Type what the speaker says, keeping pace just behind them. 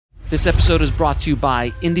This episode is brought to you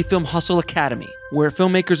by Indie Film Hustle Academy, where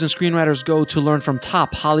filmmakers and screenwriters go to learn from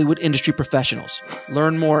top Hollywood industry professionals.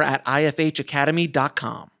 Learn more at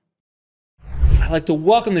ifhacademy.com. I'd like to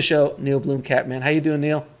welcome to the show Neill Blomkamp, man. How you doing,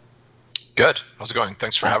 Neill? Good. How's it going?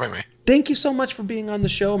 Thanks for having me. Thank you so much for being on the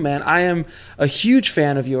show, man. I am a huge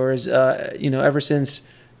fan of yours, ever since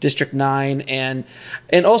District 9 and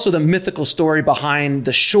also the mythical story behind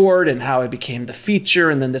the short and how it became the feature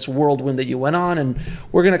and then this whirlwind that you went on. And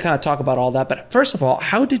we're going to kind of talk about all that. But first of all,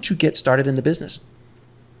 how did you get started in the business?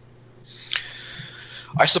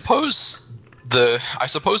 I suppose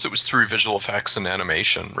it was through visual effects and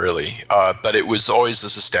animation, really. But it was always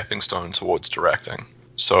as a stepping stone towards directing.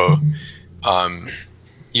 So, when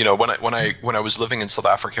I was living in South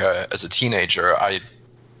Africa as a teenager,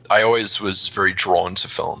 I always was very drawn to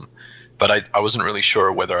film, but I wasn't really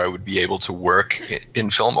sure whether I would be able to work in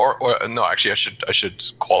film or no, actually I should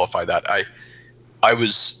qualify that.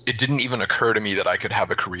 It didn't even occur to me that I could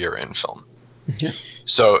have a career in film. Yeah.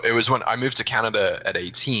 So it was when I moved to Canada at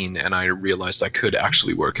 18 and I realized I could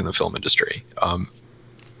actually work in the film industry.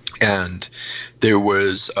 And there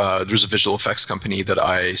was a visual effects company that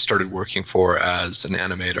I started working for as an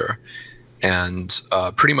animator. And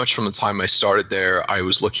pretty much from the time I started there, I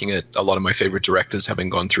was looking at a lot of my favorite directors having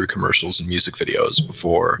gone through commercials and music videos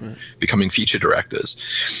before becoming feature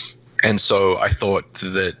directors. And so I thought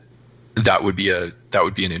that would be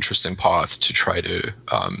an interesting path to try to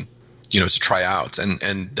try out.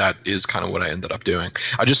 And that is kind of what I ended up doing.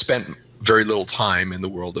 I just spent very little time in the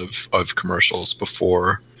world of commercials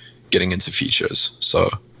before getting into features. So,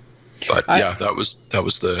 but yeah, that was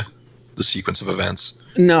the sequence of events.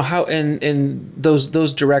 Now, how and those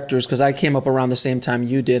directors, because I came up around the same time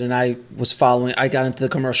you did, and I got into the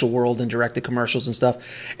commercial world and directed commercials and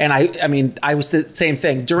stuff. And I was the same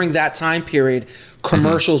thing during that time period.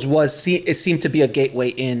 Commercials it seemed to be a gateway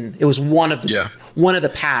in. It was one of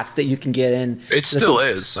the paths that you can get in. It still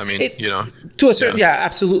is. I mean, to a certain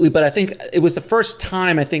absolutely. But I think it was the first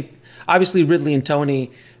time. I think obviously Ridley and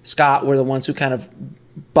Tony Scott were the ones who kind of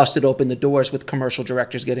busted open the doors with commercial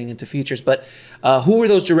directors getting into features. But who were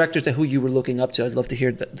those directors that who you were looking up to? I'd love to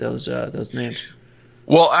hear those names.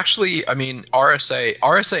 Well, actually, I mean,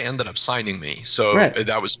 RSA ended up signing me, so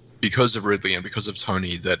that was because of Ridley and because of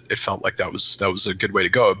Tony that it felt like that was a good way to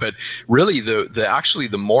go. But really,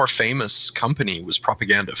 the more famous company was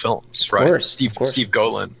Propaganda Films, right? Of course. Steve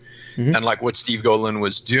Golan. Mm-hmm. And like what Steve Golan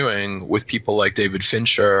was doing with people like David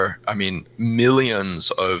Fincher, I mean,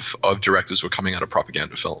 millions of directors were coming out of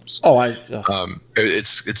Propaganda Films.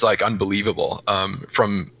 It's like unbelievable.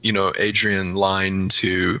 From Adrian Lyne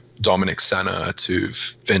to Dominic Sena to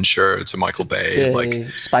Fincher to Michael Bay,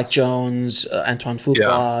 Spike Jonze, Antoine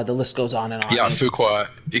Fuqua, the list goes on and on. Yeah, Fuqua,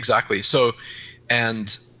 exactly. So,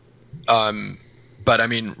 and but I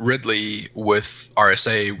mean, Ridley with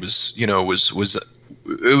RSA was.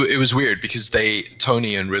 It was weird because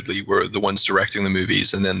Tony and Ridley were the ones directing the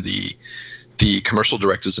movies, and then the commercial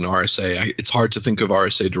directors in RSA. It's hard to think of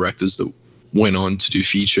RSA directors that went on to do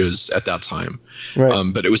features at that time. Right.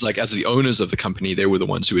 But it was like as the owners of the company, they were the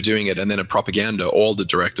ones who were doing it, and then at Propaganda, all the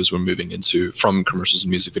directors were moving from commercials and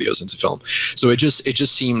music videos into film. So it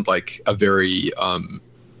just seemed like a very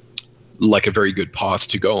good path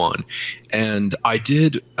to go on, and I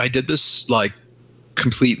did this like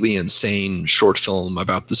completely insane short film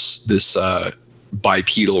about this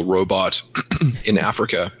bipedal robot in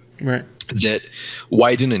Africa that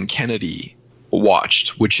Wyden and Kennedy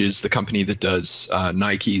watched, which is the company that does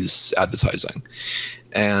Nike's advertising.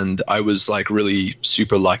 And I was like really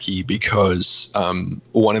super lucky because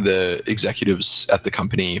one of the executives at the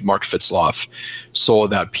company, Mark Fitzloff, saw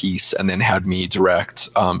that piece and then had me direct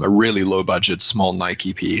a really low budget small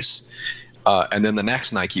Nike piece. And then the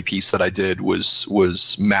next Nike piece that I did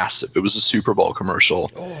was massive. It was a Super Bowl commercial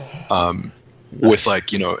with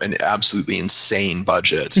like, an absolutely insane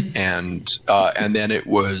budget. And then it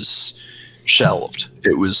was shelved.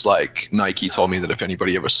 It was like Nike told me that if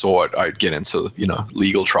anybody ever saw it, I'd get into,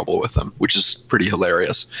 legal trouble with them, which is pretty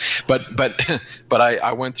hilarious. But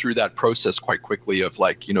I went through that process quite quickly of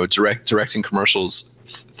like, directing commercials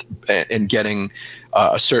and getting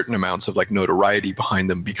a certain amounts of like notoriety behind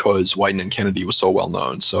them because Wyden and Kennedy was so well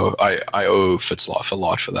known. So I owe Fitzloff a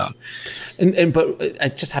lot for that. But I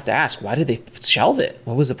just have to ask, why did they shelve it?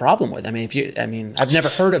 What was the problem with it? I've never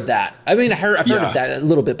heard of that. I've heard of that a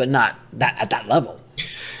little bit, but not that at that level.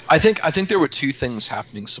 I think there were two things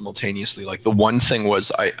happening simultaneously. Like the one thing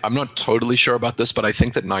was I'm not totally sure about this, but I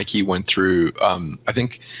think that Nike went through. I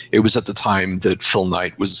think it was at the time that Phil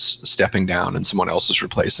Knight was stepping down and someone else was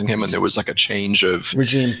replacing him, and there was like a change of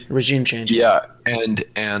regime change. Yeah, and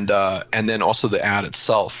then also the ad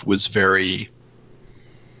itself was very.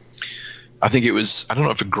 I think it was. I don't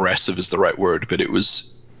know if aggressive is the right word, but it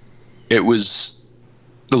was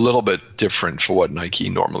a little bit different for what Nike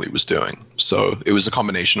normally was doing. So it was a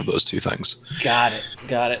combination of those two things. Got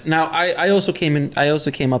it. Now I also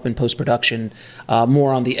came up in post-production,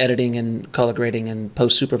 more on the editing and color grading and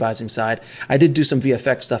post-supervising side. I did do some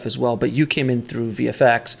VFX stuff as well, but you came in through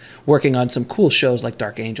VFX, working on some cool shows like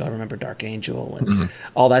Dark Angel. I remember Dark Angel and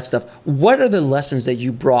all that stuff. What are the lessons that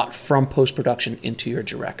you brought from post-production into your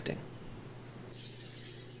directing?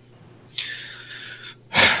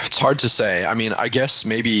 It's hard to say. I mean, I guess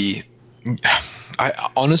maybe. I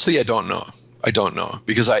honestly, I don't know.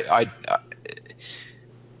 Because I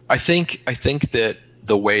think that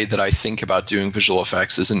the way that I think about doing visual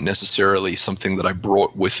effects isn't necessarily something that I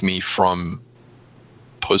brought with me from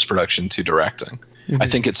post-production to directing. I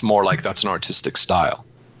think it's more like that's an artistic style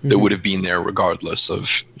that would have been there regardless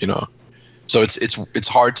of, So it's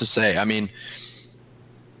hard to say. I mean,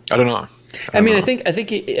 I don't know. I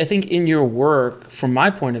think in your work, from my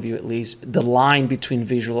point of view at least, the line between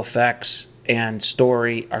visual effects and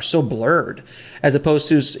story are so blurred, as opposed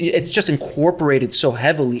to it's just incorporated so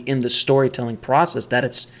heavily in the storytelling process that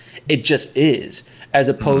it just is, as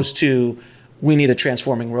opposed to we need a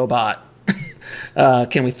transforming robot.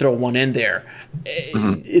 Can we throw one in there?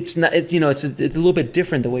 It's not. It's a little bit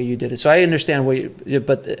different the way you did it. So I understand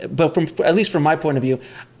but from at least from my point of view,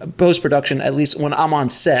 post production, at least when I'm on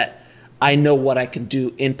set, I know what I can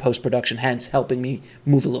do in post-production, hence helping me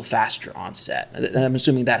move a little faster on set. I'm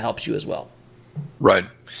assuming that helps you as well. Right.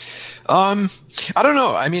 I don't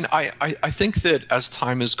know. I mean, I think that as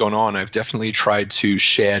time has gone on, I've definitely tried to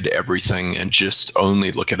shed everything and just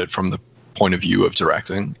only look at it from the point of view of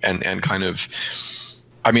directing and kind of,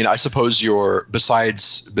 I mean, I suppose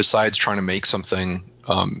besides trying to make something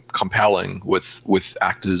compelling with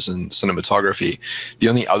actors and cinematography, the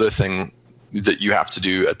only other thing that you have to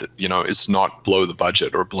do is not blow the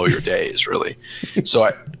budget or blow your days really. So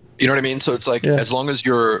you know what I mean? So it's like, as long as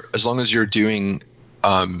you're doing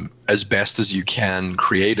as best as you can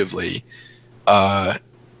creatively, I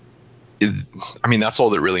mean, that's all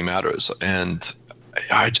that really matters. And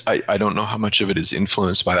I don't know how much of it is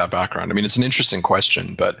influenced by that background. I mean, it's an interesting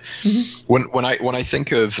question, but when I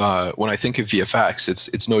think of VFX,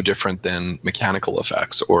 it's no different than mechanical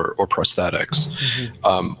effects or prosthetics,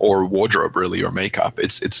 or wardrobe really, or makeup.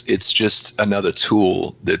 It's just another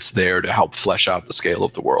tool that's there to help flesh out the scale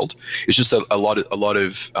of the world. It's just a lot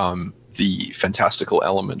of the fantastical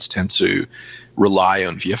elements tend to rely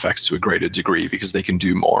on VFX to a greater degree because they can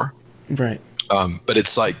do more. Right. But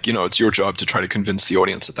it's like, it's your job to try to convince the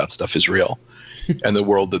audience that stuff is real and the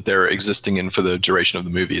world that they're existing in for the duration of the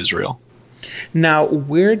movie is real. Now,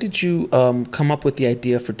 where did you come up with the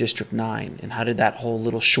idea for District 9, and how did that whole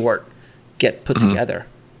little short get put together?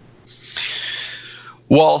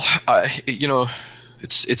 Well,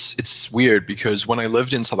 it's weird because when I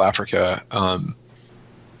lived in South Africa,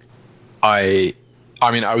 I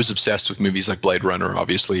was obsessed with movies like Blade Runner,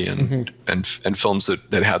 obviously, and films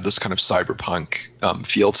that had this kind of cyberpunk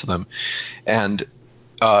feel to them. And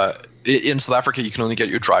in South Africa, you can only get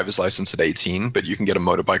your driver's license at 18, but you can get a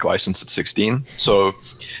motorbike license at 16. So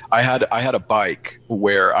I had a bike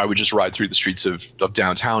where I would just ride through the streets of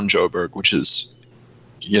downtown Joburg, which is,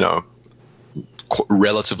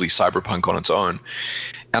 relatively cyberpunk on its own.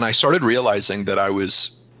 And I started realizing that I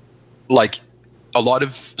was like, a lot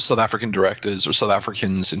of South African directors or South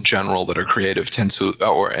Africans in general that are creative tend to,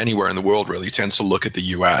 or anywhere in the world really, tends to look at the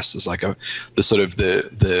U.S. as like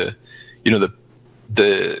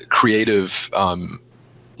the creative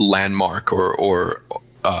landmark or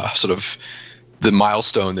sort of the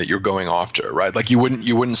milestone that you're going after, right? Like you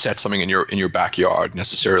wouldn't set something in your backyard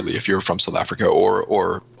necessarily if you're from South Africa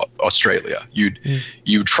or Australia.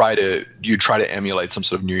 You try to emulate some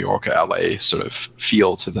sort of New York or LA sort of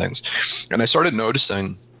feel to things. And I started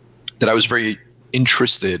noticing that I was very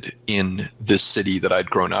interested in this city that I'd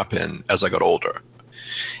grown up in as I got older.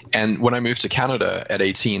 And when I moved to Canada at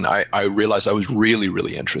 18, I realized I was really,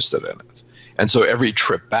 really interested in it. And so every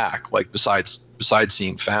trip back, like besides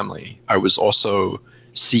seeing family, I was also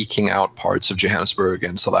seeking out parts of Johannesburg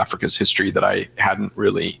and South Africa's history that I hadn't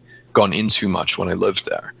really gone into much when I lived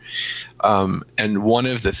there. And one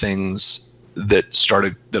of the things that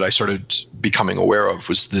I started becoming aware of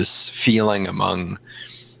was this feeling among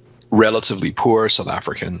relatively poor South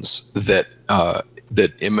Africans that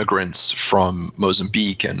that immigrants from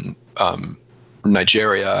Mozambique and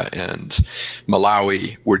Nigeria and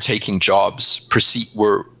Malawi were taking jobs.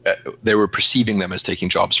 They were perceiving them as taking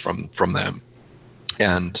jobs from them,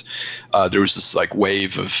 and there was this like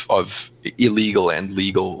wave of illegal and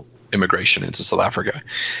legal immigration into South Africa.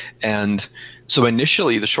 And so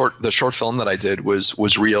initially the short film that I did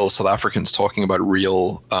was real South Africans talking about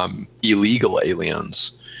real illegal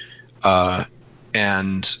aliens,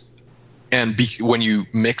 when you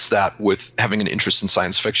mix that with having an interest in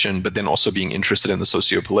science fiction, but then also being interested in the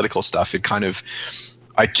socio-political stuff,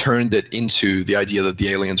 I turned it into the idea that the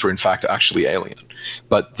aliens were in fact actually alien.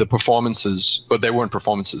 But the performances, but they weren't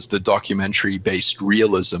performances, the documentary-based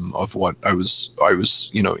realism of what I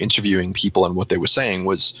was interviewing people and what they were saying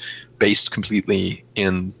was based completely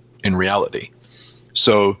in reality.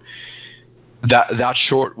 So that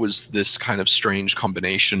short was this kind of strange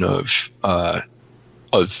combination of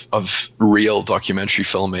real documentary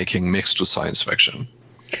filmmaking mixed with science fiction.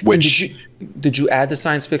 Which did you add the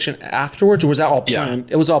science fiction afterwards, or was that all planned?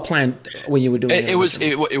 Yeah. It was all planned when you were doing it. It was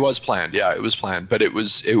planned. Yeah, it was planned. But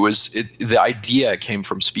the idea came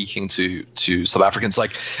from speaking to South Africans.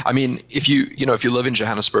 Like, I mean, if you live in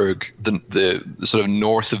Johannesburg, the sort of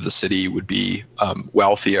north of the city would be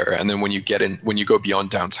wealthier, and then when you go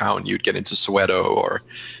beyond downtown, you'd get into Soweto or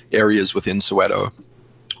areas within Soweto,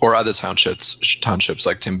 or other townships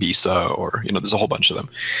like Tembisa, or there's a whole bunch of them,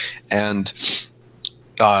 and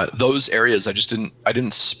those areas, I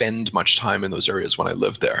didn't spend much time in those areas when I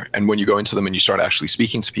lived there. And when you go into them and you start actually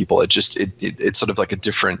speaking to people, it's sort of like a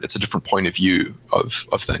different point of view of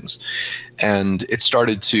things. And it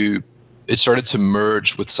started to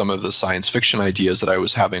merge with some of the science fiction ideas that I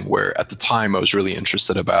was having, where at the time I was really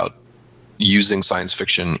interested about using science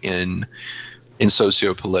fiction in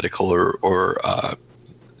socio-political or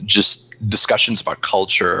just discussions about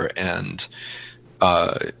culture and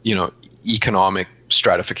economic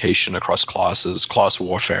stratification across classes, class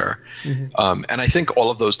warfare. Mm-hmm. And I think all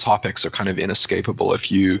of those topics are kind of inescapable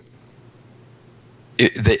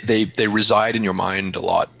they reside in your mind a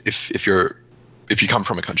lot if you come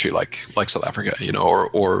from a country like South Africa,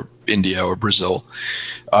 or India or Brazil,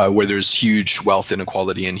 where there's huge wealth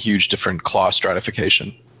inequality and huge different class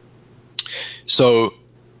stratification. So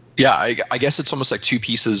yeah, I guess it's almost like two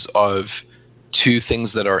things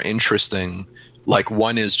that are interesting. Like,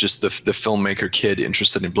 one is just the filmmaker kid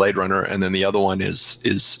interested in Blade Runner, and then the other one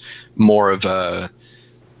is more of a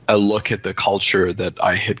look at the culture that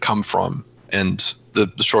I had come from. And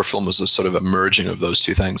the short film was a sort of a merging of those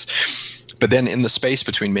two things. But then in the space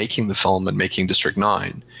between making the film and making District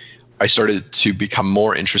 9, I started to become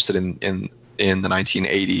more interested in the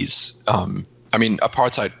 1980s. I mean,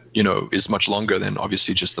 apartheid, is much longer than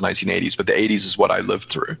obviously just the 1980s, but the 80s is what I lived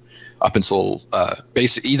through up until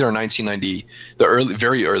basically either 1990,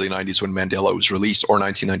 very early 90s when Mandela was released, or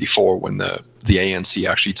 1994 when the ANC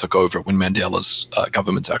actually took over, when Mandela's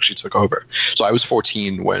government actually took over. So I was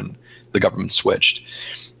 14 when the government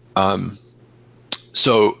switched.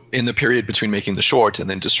 So in the period between making the short and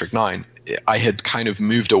then District 9, I had kind of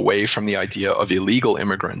moved away from the idea of illegal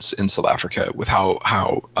immigrants in South Africa with how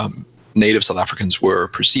Native South Africans were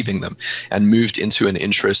perceiving them, and moved into an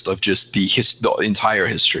interest of just the entire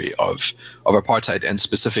history of apartheid, and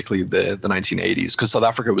specifically the 1980s, because South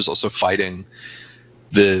Africa was also fighting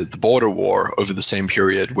the border war over the same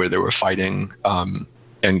period, where they were fighting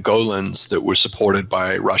Angolans that were supported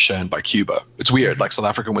by Russia and by Cuba. It's weird. Like, South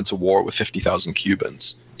Africa went to war with 50,000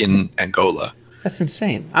 Cubans in Angola. That's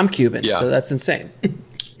insane. I'm Cuban, so that's insane.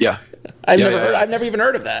 Yeah. I've never even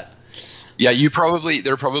heard of that. Yeah,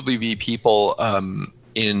 there'll probably be people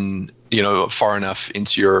in far enough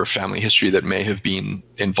into your family history that may have been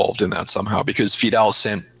involved in that somehow, because Fidel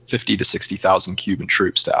sent 50 to 60,000 Cuban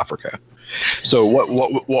troops to Africa. So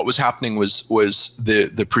what was happening was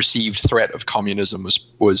the perceived threat of communism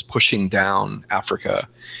was pushing down Africa,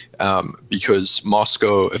 because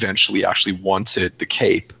Moscow eventually actually wanted the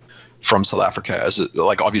Cape from South Africa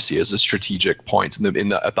obviously as a strategic point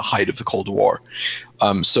at the height of the Cold War.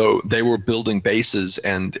 So they were building bases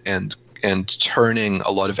and turning a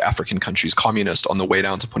lot of African countries communist on the way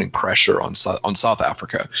down to putting pressure on South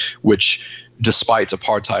Africa, which, despite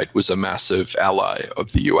apartheid, was a massive ally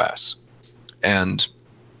of the U.S. And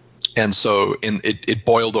so it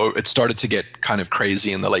boiled over. It started to get kind of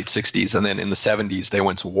crazy in the late 60s, and then in the 70s they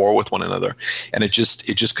went to war with one another, and it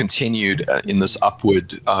just continued in this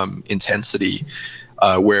upward intensity,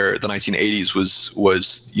 where the 1980s was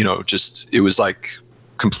it was like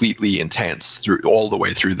completely intense all the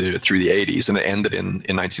way through the 80s, and it ended in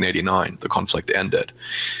 1989. The conflict ended.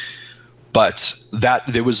 But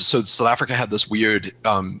South Africa had this weird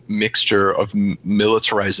mixture of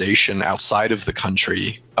militarization outside of the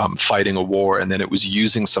country, fighting a war, and then it was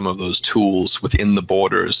using some of those tools within the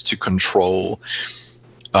borders to control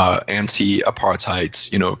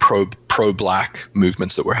anti-apartheid, pro-black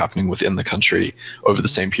movements that were happening within the country over the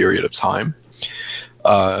same period of time.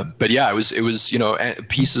 But yeah, it was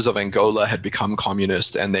pieces of Angola had become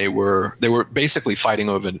communist, and they were basically fighting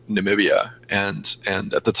over Namibia, and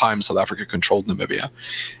at the time South Africa controlled Namibia.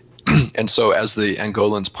 And so as the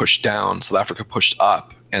Angolans pushed down, South Africa pushed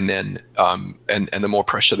up, and then and the more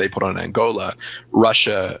pressure they put on Angola,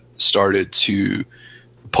 Russia started to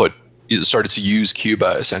use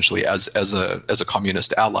Cuba essentially as a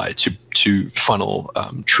communist ally to funnel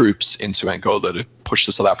troops into Angola to push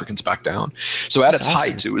the South Africans back down. So at its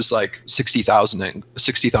height, it was like 60,000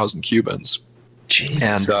 Cubans, Jesus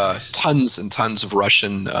and tons and tons of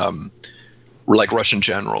Russian Russian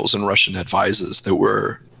generals and Russian advisors that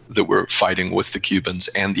were fighting with the Cubans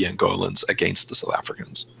and the Angolans against the South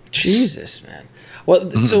Africans. Jesus, man.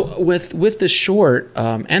 Well, so with the short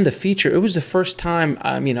and the feature, it was the first time.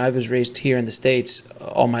 I mean, I was raised here in the States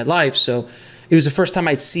all my life, so it was the first time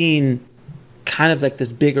I'd seen kind of like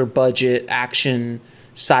this bigger budget action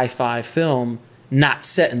sci-fi film not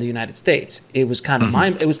set in the United States. It was kind of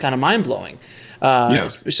mind blowing.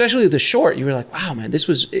 Especially the short. You were like, wow, man, this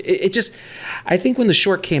was it just. I think when the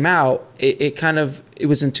short came out, it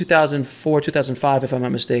was in 2004, 2005, if I'm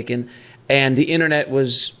not mistaken, and the internet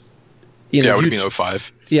was. It would have been 05.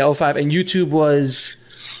 Yeah, 05. And YouTube was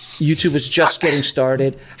just getting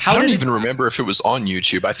started. I don't even remember if it was on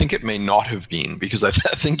YouTube. I think it may not have been, because I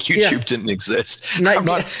think YouTube didn't exist. I'm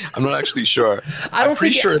not actually sure. I'm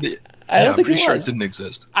pretty sure it didn't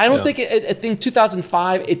exist. I don't think I think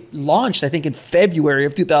 2005 it launched. I think in February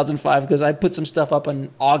of 2005, because I put some stuff up in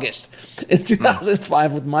August in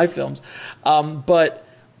 2005 with my films. But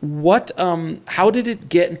how did it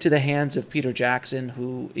get into the hands of Peter Jackson,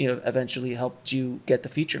 who eventually helped you get the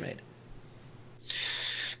feature made?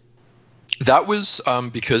 That was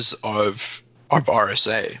because of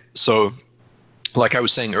RSA. So, like I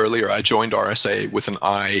was saying earlier, I joined RSA with an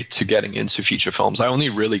eye to getting into feature films. I only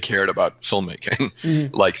really cared about filmmaking,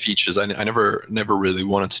 like features. I never really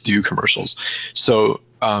wanted to do commercials. So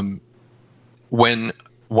when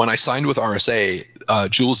I signed with RSA,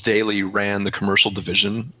 Jules Daly ran the commercial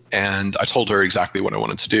division, and I told her exactly what I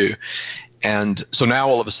wanted to do. And so now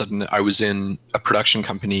all of a sudden I was in a production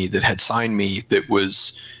company that had signed me, that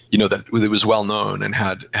was, that it was well known and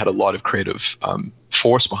had a lot of creative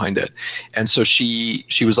force behind it. And so she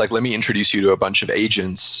was like, let me introduce you to a bunch of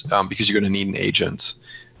agents, because you're going to need an agent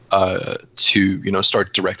to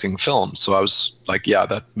start directing films. So I was like, yeah,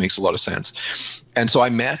 that makes a lot of sense. And so I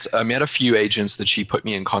met a few agents that she put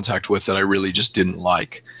me in contact with that I really just didn't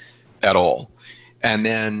like at all. And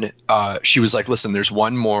then she was like, listen, there's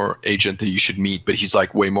one more agent that you should meet, but he's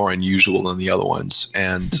like way more unusual than the other ones,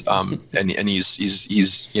 and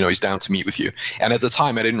he's down to meet with you. And at the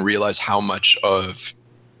time I didn't realize how much of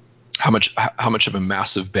a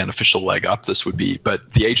massive beneficial leg up this would be.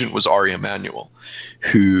 But the agent was Ari Emanuel,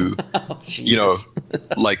 who,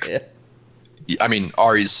 I mean,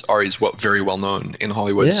 Ari's very well known in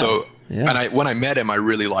Hollywood. Yeah, so, and when I met him, I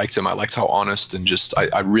really liked him. I liked how honest and just,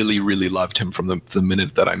 I really, really loved him from the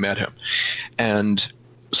minute that I met him. And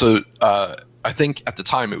so, I think at the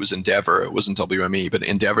time it was Endeavor, it wasn't WME, but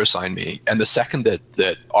Endeavor signed me. And the second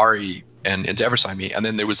that Ari and Endeavor signed me, and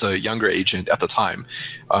then there was a younger agent at the time,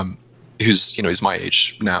 who's, he's my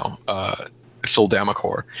age now, Phil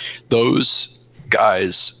Damacore. Those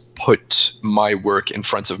guys put my work in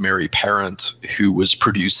front of Mary Parent, who was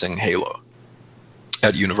producing Halo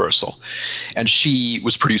at Universal, and she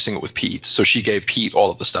was producing it with Pete. So she gave Pete all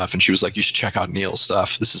of the stuff, and she was like, you should check out Neill's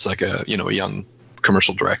stuff. This is like a young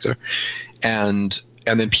commercial director. And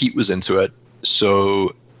then Pete was into it.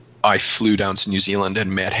 So I flew down to New Zealand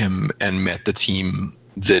and met him and met the team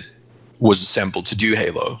that was assembled to do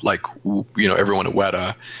Halo, like, everyone at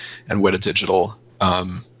Weta and Weta Digital.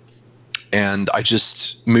 And I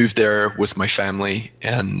just moved there with my family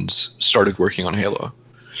and started working on Halo.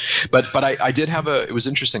 But I did have it was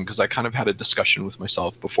interesting because I kind of had a discussion with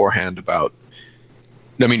myself beforehand about,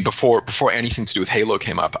 before anything to do with Halo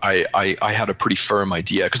came up, I had a pretty firm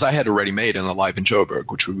idea, because I had already made an Alive in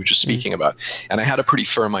Joburg, which we were just speaking about. And I had a pretty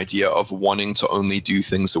firm idea of wanting to only do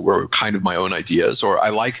things that were kind of my own ideas, or I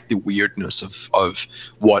liked the weirdness of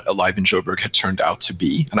what Alive in Joburg had turned out to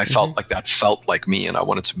be. And I felt like that felt like me, and I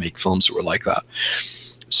wanted to make films that were like that.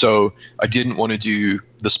 So I didn't want to do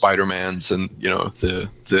the Spider-Mans and, you know,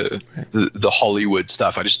 the Hollywood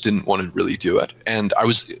stuff. I just didn't want to really do it. And I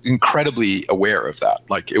was incredibly aware of that.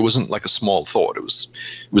 Like, it wasn't like a small thought. It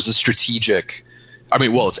was a strategic, I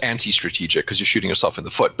mean, well, it's anti-strategic because you're shooting yourself in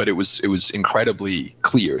the foot, but it was incredibly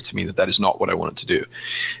clear to me that that is not what I wanted to do.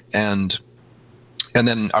 And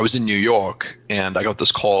then I was in New York and I got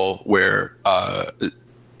this call where,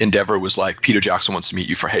 Endeavor was like, Peter Jackson wants to meet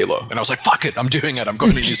you for Halo. And I was like, fuck it, I'm doing it. I'm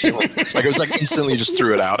going to New Zealand. Like, it was like instantly just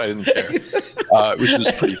threw it out. I didn't care, which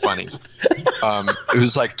was pretty funny. It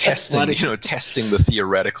was like testing the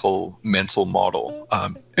theoretical mental model.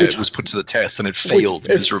 It was put to the test and it failed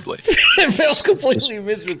miserably. It failed completely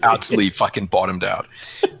miserably. Absolutely fucking bottomed out.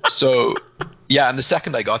 So, yeah, and the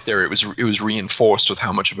second I got there, it was reinforced with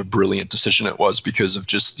how much of a brilliant decision it was because of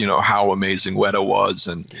just, you know, how amazing Weta was.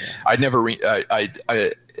 And I'd never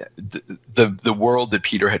the world that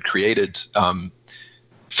Peter had created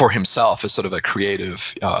for himself as sort of a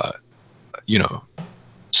creative, you know,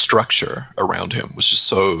 structure around him was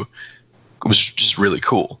just really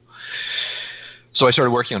cool. So I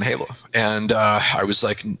started working on Halo, and I was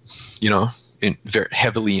like, you know, very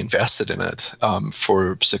heavily invested in it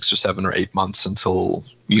for 6 or 7 or 8 months until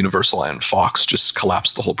Universal and Fox just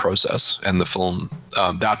collapsed the whole process, and the film,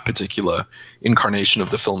 that particular incarnation of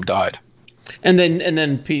the film, died. And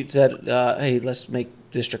then Pete said, "Hey, let's make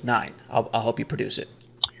District 9. I'll help you produce it."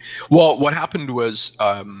 Well, what happened was,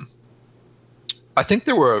 I think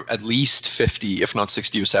there were at least 50, if not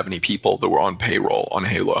 60 or 70 people that were on payroll on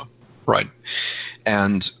Halo, right?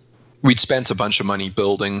 And we'd spent a bunch of money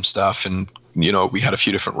building stuff, and, you know, we had a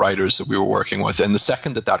few different writers that we were working with. And the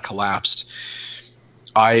second that collapsed,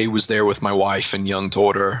 I was there with my wife and young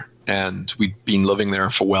daughter, and we'd been living there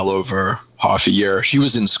for well over half a year. She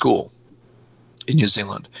was in school in New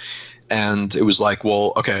Zealand. And it was like,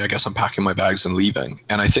 well, okay, I guess I'm packing my bags and leaving.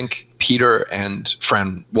 And I think Peter and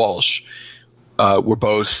Fran Walsh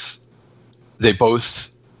both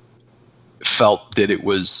felt that it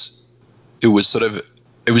was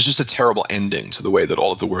just a terrible ending to the way that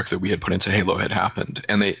all of the work that we had put into Halo had happened.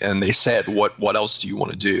 And they said, what else do you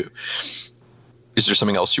want to do? Is there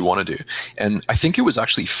something else you want to do? And I think it was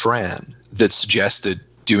actually Fran that suggested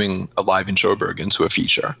doing Alive in Joburg into a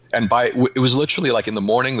feature. And it was literally like in the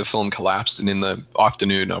morning the film collapsed, and in the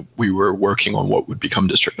afternoon we were working on what would become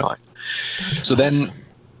District 9. That's awesome.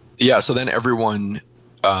 Then everyone,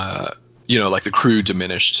 you know, like the crew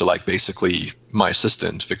diminished to like basically my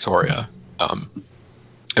assistant Victoria.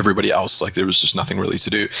 Everybody else, like, there was just nothing really to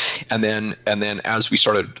do. And then as we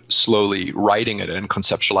started slowly writing it and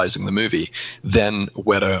conceptualizing the movie, then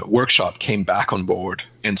Weta Workshop came back on board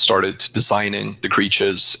and started designing the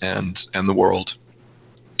creatures and the world.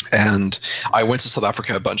 And I went to South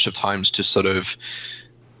Africa a bunch of times to sort of,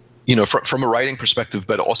 you know, from a writing perspective,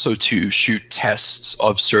 but also to shoot tests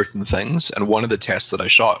of certain things. And one of the tests that I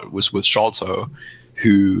shot was with Sholto,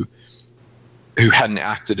 who hadn't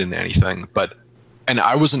acted in anything, and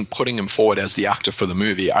I wasn't putting him forward as the actor for the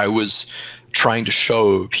movie. I was trying to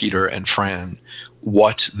show Peter and Fran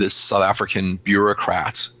what this South African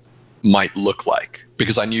bureaucrat might look like,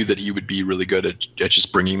 because I knew that he would be really good at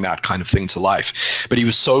just bringing that kind of thing to life. But he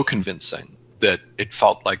was so convincing that it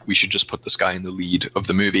felt like we should just put this guy in the lead of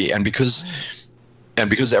the movie. And because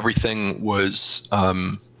everything was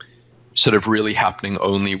sort of really happening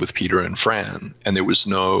only with Peter and Fran, and there was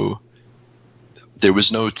no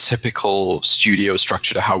typical studio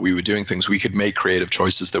structure to how we were doing things, we could make creative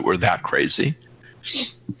choices that were that crazy.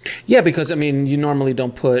 Yeah, because I mean, you normally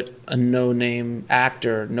don't put a no-name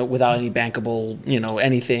actor without any bankable, you know,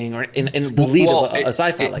 anything, or in the lead of a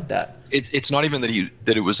sci-fi like that. It's not even that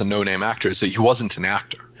it was a no-name actor; it's that he wasn't an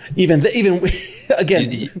actor. Even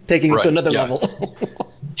again, taking it to another level.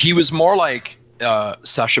 He was more like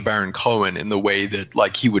Sacha Baron Cohen in the way that,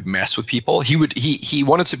 like, he would mess with people. Shaw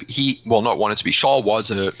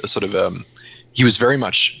was a sort of he was very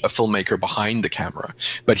much a filmmaker behind the camera,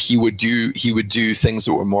 but he would do things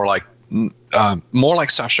that were more like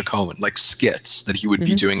Sacha Cohen, like skits that he would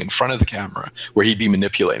be doing in front of the camera where he'd be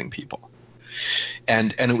manipulating people.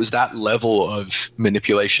 And it was that level of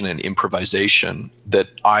manipulation and improvisation that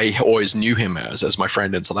I always knew him as my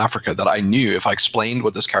friend in South Africa, that I knew if I explained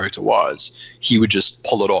what this character was, he would just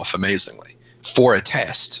pull it off amazingly for a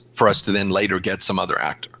test for us to then later get some other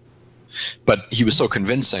actor. But he was so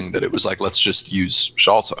convincing that it was like, let's just use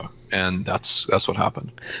Sholto, and that's what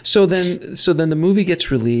happened. So then the movie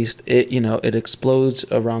gets released. It explodes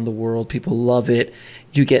around the world. People love it.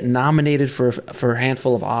 You get nominated for a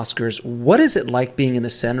handful of Oscars. What is it like being in the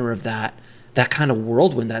center of that kind of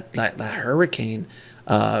whirlwind, that hurricane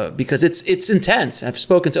because it's intense. I've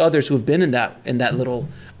spoken to others who have been in that little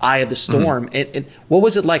eye of the storm. And what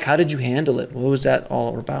was it like? How did you handle it? What was that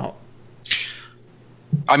all about?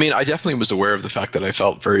 I mean, I definitely was aware of the fact that I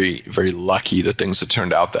felt very, very lucky that things had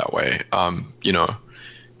turned out that way. You know,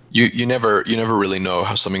 you never really know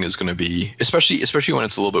how something is going to be, especially when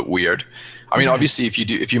it's a little bit weird. I mean, obviously,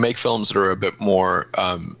 if you make films that are a bit more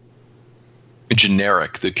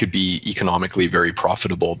generic, that could be economically very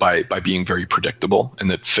profitable by being very predictable and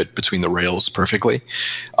that fit between the rails perfectly,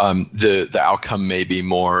 the outcome may be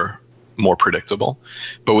more predictable.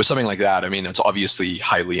 But with something like that, I mean, it's obviously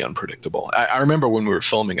highly unpredictable. I remember when we were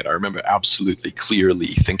filming it, I remember absolutely clearly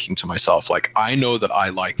thinking to myself, like, I know that I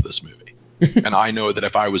like this movie. And I know that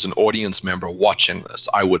if I was an audience member watching this,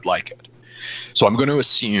 I would like it. So I'm going to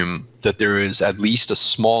assume that there is at least a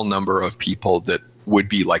small number of people that would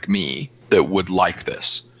be like me that would like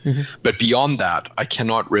this. But beyond that, I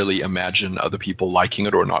cannot really imagine other people liking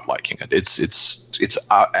it or not liking it. It's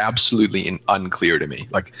absolutely unclear to me.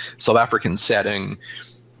 Like South African setting,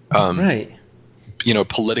 Right. You know,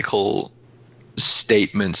 political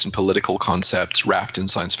statements and political concepts wrapped in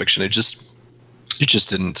science fiction. It just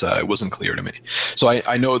didn't. It wasn't clear to me. So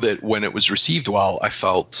I know that when it was received well, I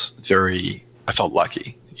felt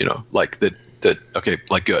lucky. You know, like that. Okay,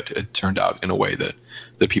 like good. It turned out in a way that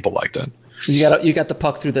people liked it. You got the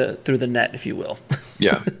puck through the net, if you will.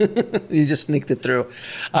 Yeah. You just sneaked it through.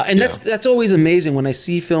 And that's always amazing when I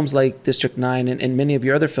see films like District 9 and many of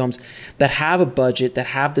your other films that have a budget, that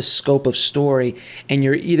have the scope of story, and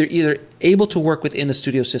you're either able to work within a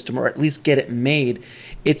studio system or at least get it made.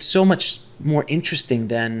 It's so much more interesting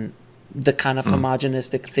than the kind of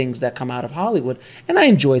homogenistic things that come out of Hollywood. And I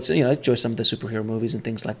enjoy some of the superhero movies and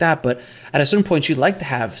things like that. But at a certain point, you'd like to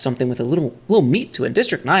have something with a little meat to it. And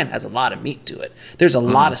District 9 has a lot of meat to it. There's a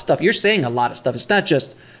lot of stuff. You're saying a lot of stuff. It's not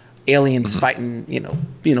just aliens fighting,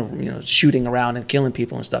 shooting around and killing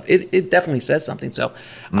people and stuff. It definitely says something. So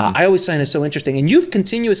I always find it so interesting. And you've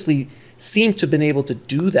continuously seemed to have been able to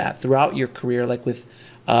do that throughout your career, like with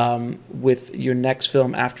your next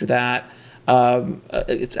film after that.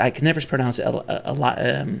 I can never pronounce it a lot.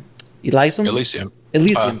 Elysium.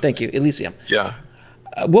 Thank you, Elysium. Yeah.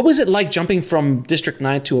 What was it like jumping from District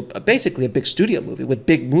 9 to basically a big studio movie with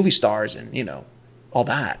big movie stars and all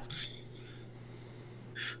that?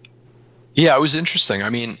 Yeah, it was interesting. I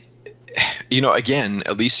mean, again,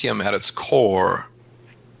 Elysium at its core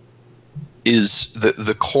is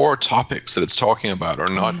the core topics that it's talking about are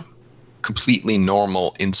not completely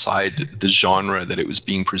normal inside the genre that it was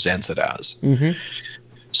being presented as.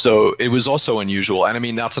 So it was also unusual. And I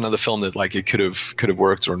mean, that's another film that like it could have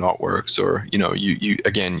worked or not worked, or you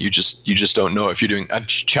just don't know. If you're doing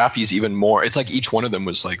Chappie's even more, it's like each one of them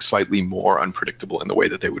was like slightly more unpredictable in the way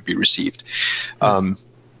that they would be received.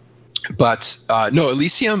 But no,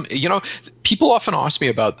 Elysium, people often ask me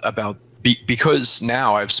about because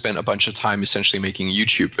now I've spent a bunch of time essentially making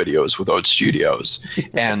YouTube videos without studios,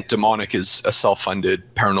 and Demonic is a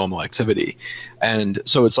self-funded paranormal activity. And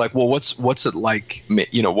so it's like, well, what's it like?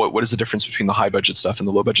 What is the difference between the high budget stuff and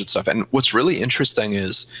the low budget stuff? And what's really interesting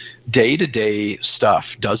is day-to-day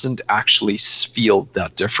stuff doesn't actually feel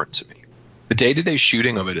that different to me. The day-to-day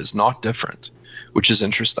shooting of it is not different, which is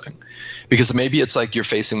interesting, because maybe it's like you're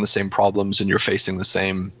facing the same problems and you're facing the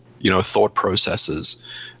same thought processes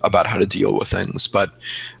about how to deal with things, but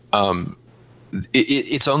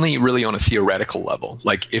it's only really on a theoretical level.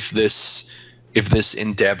 Like if this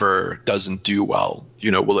endeavor doesn't do well,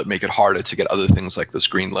 will it make it harder to get other things like this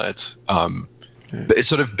greenlit? But it's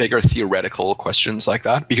sort of bigger theoretical questions like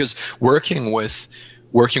that, because working with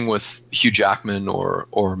Hugh Jackman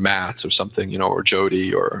or Matt or something, or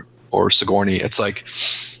Jodie or Sigourney, it's like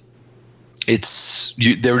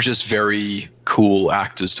they were just very cool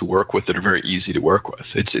actors to work with that are very easy to work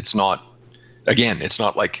with. It's not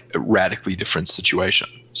like a radically different situation.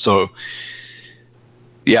 So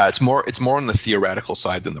yeah, it's more on the theoretical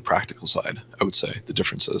side than the practical side, I would say, the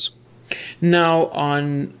differences. Now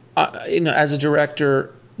on as a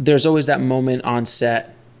director, there's always that moment on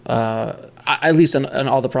set, at least on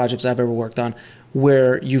all the projects I've ever worked on,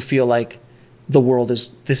 where you feel like the world's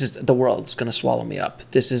going to swallow me up.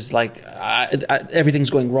 This is like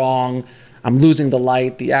everything's going wrong. I'm losing the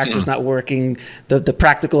light. The actor's not working. The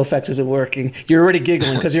practical effects isn't working. You're already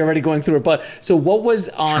giggling because you're already going through it. But so what was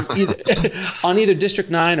on either District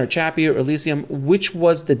 9 or Chappie or Elysium? Which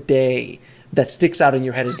was the day that sticks out in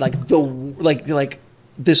your head as like like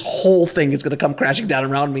this whole thing is going to come crashing down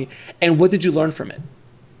around me? And what did you learn from it?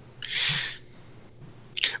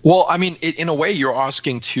 Well, I mean, in a way, you're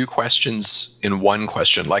asking two questions in one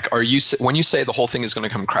question. Like, when you say the whole thing is going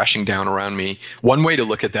to come crashing down around me, one way to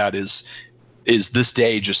look at that is is this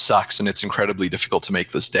day just sucks and it's incredibly difficult to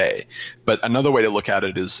make this day. But another way to look at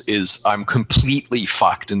it is I'm completely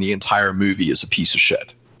fucked and the entire movie is a piece of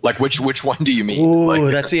shit. Like which one do you mean? Ooh,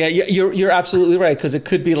 like, that's you're absolutely right, because it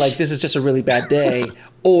could be like this is just a really bad day,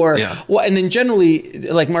 or well, and then generally,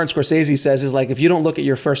 like Martin Scorsese says, is like if you don't look at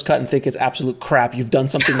your first cut and think it's absolute crap, you've done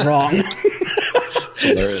something wrong. It's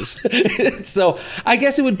hilarious. So I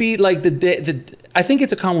guess it would be like I think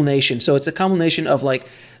it's a combination. So it's a combination of like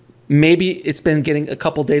maybe it's been getting a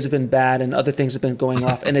couple days have been bad and other things have been going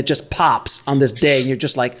off, and it just pops on this day, and you're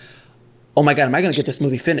just like, oh my God, am I going to get this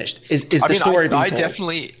movie finished? Is the story being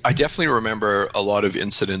told? I definitely remember a lot of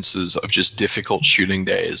incidences of just difficult shooting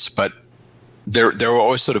days, but they were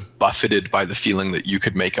always sort of buffeted by the feeling that you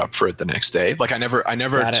could make up for it the next day. Like I never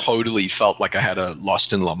totally felt like I had a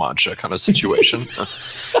Lost in La Mancha kind of situation.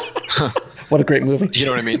 What a great movie. You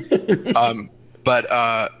know what I mean? But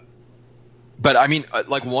I mean,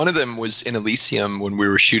 like one of them was in Elysium when we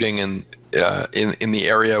were shooting in the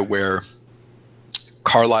area where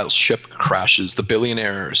Carlisle's ship crashes. The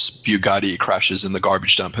billionaire's Bugatti crashes in the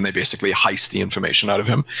garbage dump, and they basically heist the information out of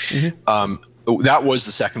him. Mm-hmm. That was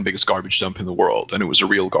the second biggest garbage dump in the world, and it was a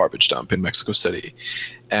real garbage dump in Mexico City.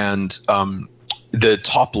 And the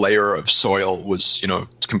top layer of soil was,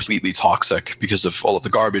 completely toxic because of all of the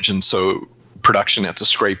garbage, and so production had to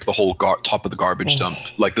scrape the whole top of the garbage dump,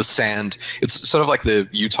 like the sand. It's sort of like the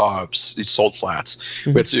Utah salt flats.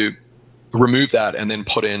 Mm-hmm. We had to remove that and then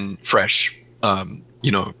put in fresh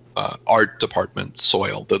art department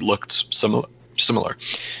soil that looked similar.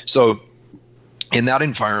 So in that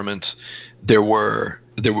environment, we were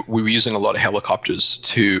using a lot of helicopters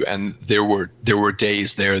too, and there were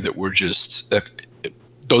days there that were just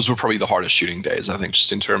those were probably the hardest shooting days, I think,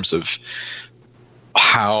 just in terms of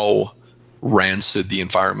how rancid the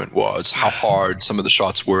environment was, how hard some of the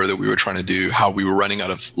shots were that we were trying to do, how we were running out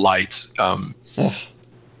of light.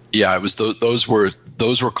 Yeah, it was those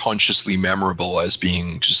were consciously memorable as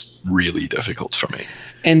being just really difficult for me.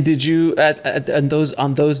 And did you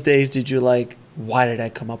on those days did you like, why did I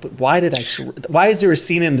come up with why is there a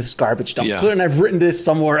scene in this garbage dump? Couldn't I have written this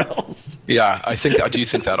somewhere else? Yeah, I do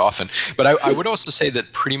think that often. But I would also say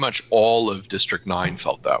that pretty much all of District 9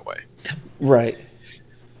 felt that way. Right.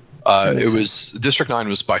 District 9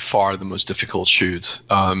 was by far the most difficult shoot.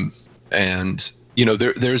 And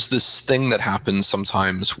there's this thing that happens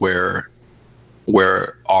sometimes where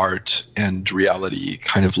art and reality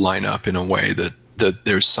kind of line up in a way that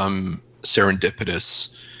there's some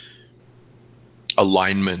serendipitous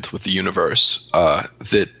alignment with the universe.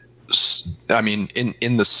 That, I mean,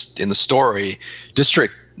 in the story,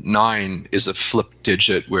 District 9 is a flip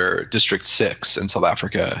digit where District 6 in South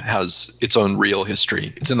Africa has its own real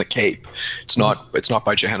history. It's in the Cape. It's not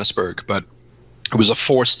by Johannesburg, but it was a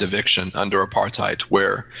forced eviction under apartheid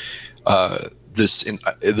where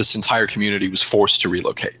this entire community was forced to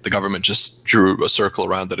relocate. The government just drew a circle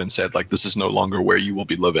around it and said, like, this is no longer where you will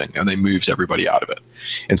be living, and they moved everybody out of it.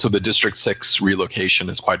 And so the District 6 relocation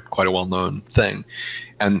is quite a well-known thing.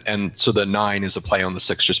 And so the 9 is a play on the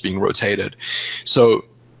 6 just being rotated. So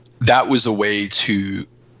that was a way to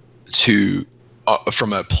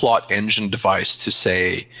from a plot engine device to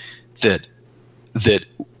say that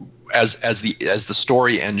as the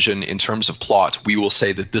story engine in terms of plot, we will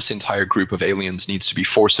say that this entire group of aliens needs to be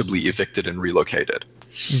forcibly evicted and relocated.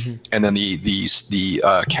 Mm-hmm. And then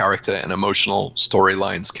the character and emotional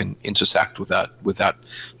storylines can intersect with that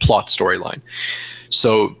plot storyline.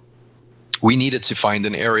 So we needed to find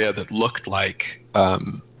an area that looked like a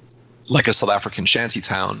South African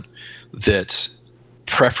shantytown that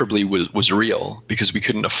preferably was real, because we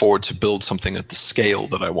couldn't afford to build something at the scale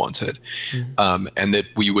that I wanted. Mm-hmm. And that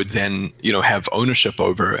we would then have ownership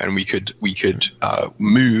over, and we could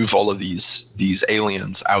move all of these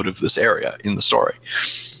aliens out of this area in the story.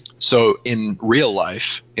 So in real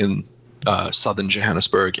life, in southern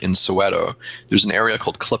Johannesburg, in Soweto, there's an area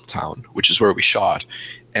called Kliptown, which is where we shot.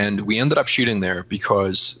 And we ended up shooting there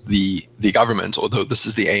because the government, although this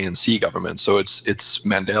is the ANC government, so it's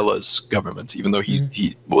Mandela's government, even though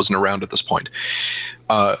he wasn't around at this point,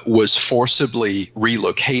 was forcibly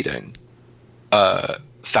relocating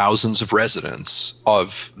thousands of residents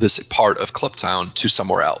of this part of Kliptown to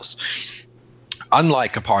somewhere else.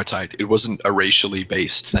 Unlike apartheid, it wasn't a racially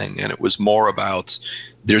based thing, and it was more about,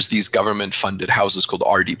 there's these government-funded houses called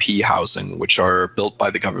RDP housing, which are built by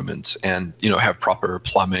the government and have proper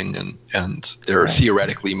plumbing, and they're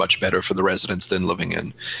theoretically much better for the residents than living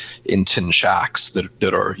in tin shacks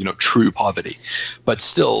that are true poverty. But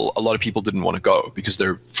still, a lot of people didn't want to go because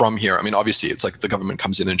they're from here. I mean, obviously, it's like the government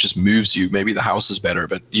comes in and just moves you. Maybe the house is better,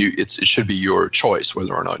 but it should be your choice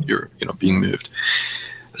whether or not you're being moved.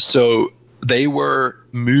 So they were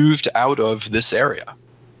moved out of this area,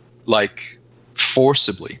 like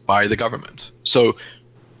forcibly by the government. So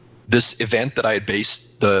this event that I had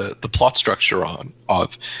based the plot structure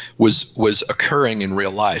of was occurring in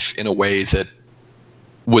real life in a way that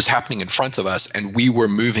was happening in front of us, and we were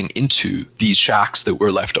moving into these shacks that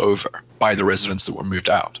were left over by the residents that were moved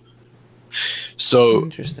out. So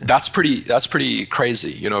that's pretty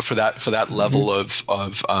crazy, you know, for that level of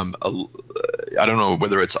I don't know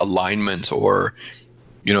whether it's alignment or,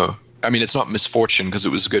 you know, I mean, it's not misfortune because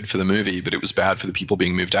it was good for the movie, but it was bad for the people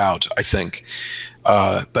being moved out, I think.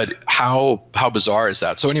 But how bizarre is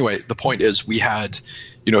that? So anyway, the point is we had,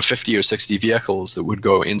 you know, 50 or 60 vehicles that would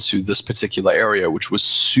go into this particular area, which was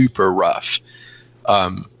super rough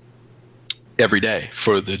every day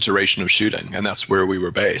for the duration of shooting. And that's where we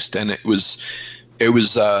were based. And it was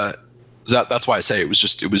that's why I say it was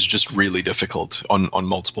just really difficult on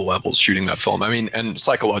multiple levels shooting that film. I mean, and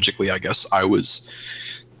psychologically, I guess I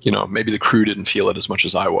was, you know, maybe the crew didn't feel it as much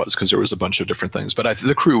as I was because there was a bunch of different things, but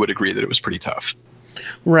the crew would agree that it was pretty tough.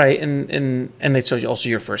 Right, and it's also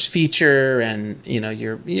your first feature, and you know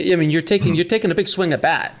you're taking a big swing at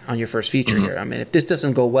bat on your first feature here. I mean, if this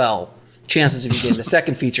doesn't go well, chances of you getting the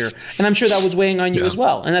second feature, and I'm sure that was weighing on you as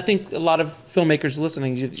well. And I think a lot of filmmakers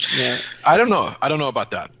listening, you know, I don't know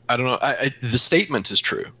about that. I don't know. The statement is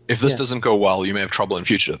true. If this doesn't go well, you may have trouble in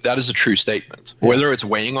future. That is a true statement. Whether it's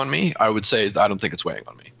weighing on me, I would say I don't think it's weighing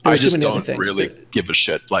on me. I just don't really give a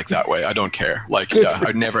shit like that way. I don't care. Like,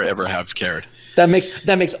 I never ever have cared. That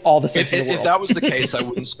makes all the sense in the world. If that was the case, I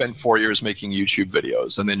wouldn't spend 4 years making YouTube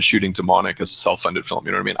videos and then shooting Demonic as a self-funded film.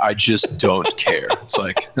 You know what I mean? I just don't care. It's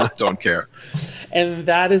like, I don't care. And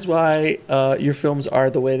that is why your films are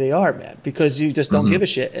the way they are, man. Because you just don't give a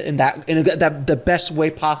shit in the best way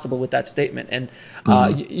possible with that statement. And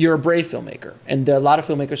you're a brave filmmaker, and there are a lot of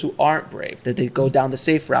filmmakers who aren't brave. That they go down the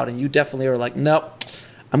safe route, and you definitely are like, no,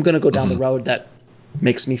 I'm going to go down the road that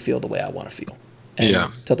makes me feel the way I want to feel. And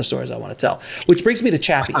tell the stories I want to tell. Which brings me to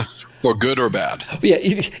Chappie. For good or bad. Yeah,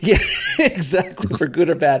 exactly. For good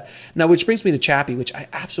or bad. Now, which brings me to Chappie, which I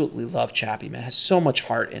absolutely love. Chappie, man, it has so much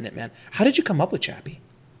heart in it, man. How did you come up with Chappie?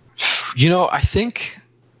 You know, I think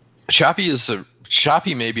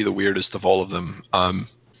Chappie may be the weirdest of all of them.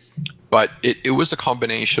 But it was a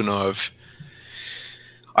combination of,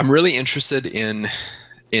 I'm really interested in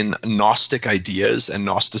Gnostic ideas and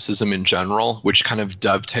Gnosticism in general, which kind of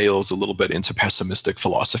dovetails a little bit into pessimistic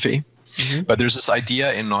philosophy. But there's this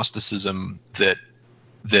idea in Gnosticism that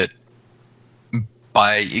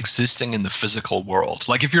by existing in the physical world,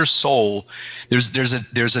 like if your soul, there's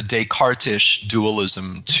a Descartes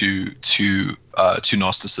dualism to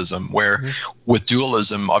Gnosticism, where with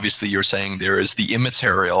dualism, obviously you're saying there is the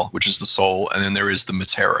immaterial, which is the soul, and then there is the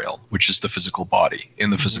material, which is the physical body in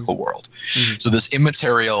the physical world. So this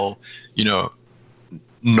immaterial, you know,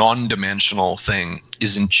 non-dimensional thing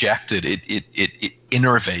is injected. It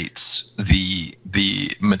innervates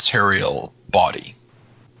the material body.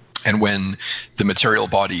 And when the material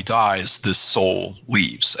body dies, the soul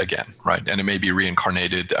leaves again, right? And it may be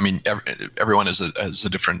reincarnated. I mean, everyone has a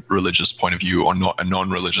different religious point of view or a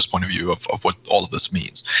non-religious point of view of what all of this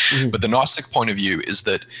means. But the Gnostic point of view is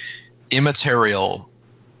that immaterial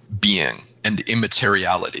being and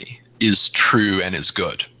immateriality is true and is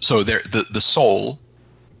good. So the soul,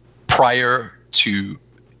 prior to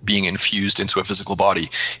being infused into a physical body,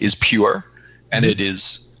 is pure and it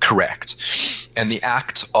is correct. And the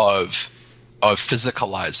act of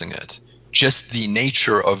physicalizing it, just the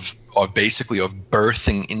nature of basically of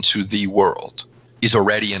birthing into the world, is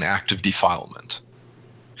already an act of defilement.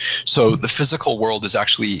 So the physical world is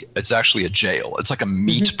actually a jail. It's like a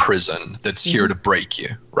meat prison that's here to break you,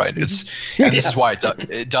 right? And this is why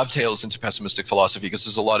it dovetails into pessimistic philosophy, because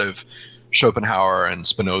there's a lot of Schopenhauer and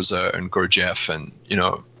Spinoza and Gurdjieff and, you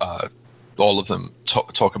know, all of them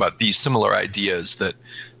talk about these similar ideas that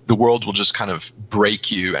the world will just kind of break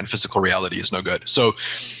you and physical reality is no good. So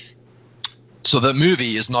the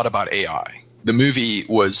movie is not about AI. The movie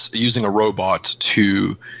was using a robot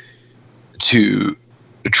to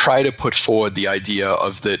try to put forward the idea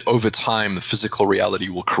of that over time the physical reality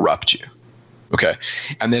will corrupt you. Okay.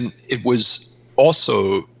 And then it was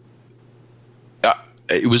also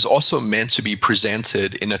meant to be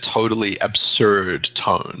presented in a totally absurd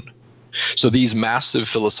tone. So these massive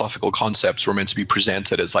philosophical concepts were meant to be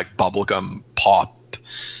presented as like bubblegum pop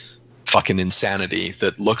fucking insanity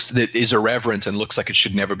that is irreverent and looks like it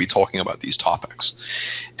should never be talking about these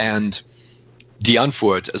topics. And Die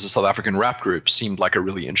Antwoord, as a South African rap group, seemed like a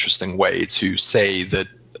really interesting way to say that,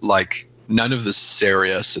 like, none of this is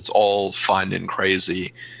serious, it's all fun and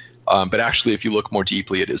crazy, but actually if you look more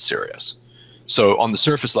deeply, it is serious. So on the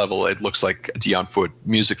surface level, it looks like a Dion Foot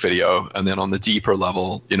music video, and then on the deeper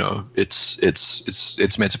level, you know, it's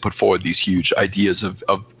meant to put forward these huge ideas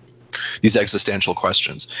of these existential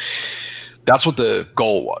questions. That's what the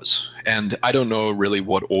goal was, and I don't know really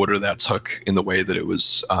what order that took in the way that it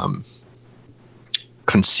was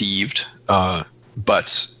conceived,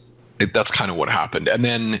 but that's kind of what happened. And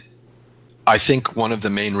then I think one of the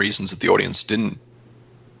main reasons that the audience didn't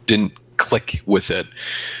click with it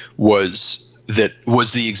was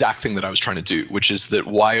the exact thing that I was trying to do, which is that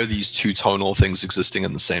why are these two tonal things existing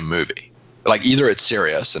in the same movie? Like either it's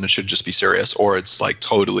serious and it should just be serious, or it's like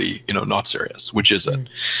totally, you know, not serious. Which is it?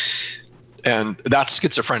 And that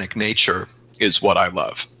schizophrenic nature is what I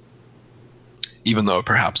love, even though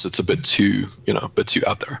perhaps it's a bit too, you know,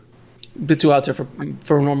 out there. Bit too out there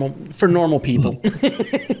for normal people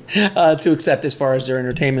to accept as far as their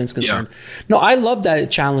entertainment is concerned. Yeah. No, I love that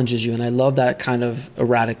it challenges you, and I love that kind of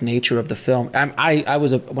erratic nature of the film. When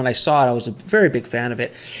I saw it, I was a very big fan of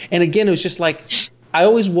it. And again, it was just like I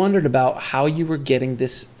always wondered about how you were getting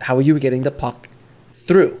the puck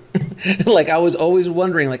through. Like I was always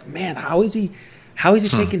wondering, like, man, how is he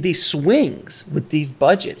taking these swings with these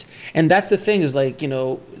budgets? And that's the thing is, like, you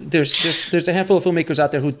know, there's a handful of filmmakers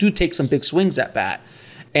out there who do take some big swings at bat,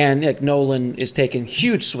 and like Nolan is taking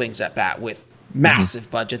huge swings at bat with massive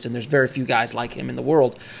budgets, and there's very few guys like him in the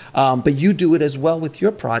world. But you do it as well with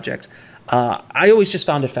your projects. I always just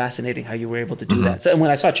found it fascinating how you were able to do that. So when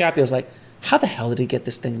I saw Chappie, I was like, how the hell did he get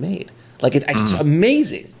this thing made? Like it's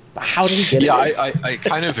amazing. But how did he get it? Yeah, I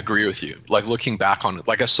kind of agree with you. Like looking back on it,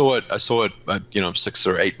 like I saw it, you know, 6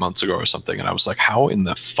 or 8 months ago or something, and I was like, how in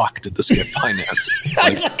the fuck did this get financed?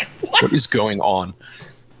 Like, what is going on?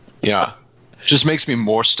 Yeah, just makes me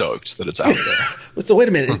more stoked that it's out there. So wait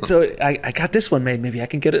a minute. So I got this one made. Maybe I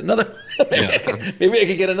can get another. Maybe I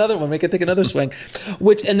can get another one. Maybe I can take another swing.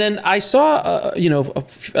 And then I saw, you know,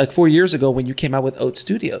 like 4 years ago when you came out with Oat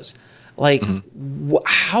Studios. Like,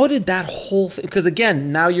 how did that whole thing? Because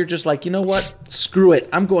again, now you're just like, you know what? Screw it.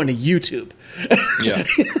 I'm going to YouTube. Yeah.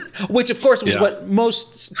 Which of course was what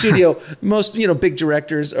most you know, big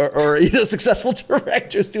directors or you know, successful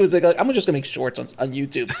directors do, is like, I'm just gonna make shorts on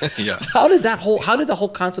YouTube. Yeah. How did the whole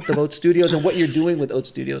concept of Oat Studios and what you're doing with Oat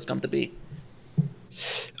Studios come to be?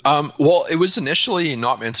 Well, it was initially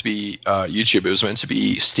not meant to be YouTube. It was meant to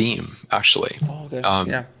be Steam, actually. Oh, okay.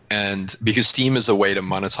 Yeah. And because Steam is a way to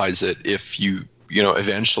monetize it, if you know,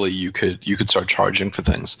 eventually you could start charging for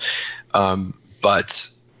things.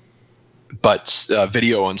 But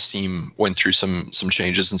video on Steam went through some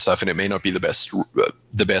changes and stuff, and it may not be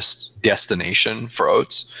the best destination for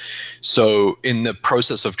Oats. So in the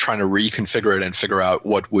process of trying to reconfigure it and figure out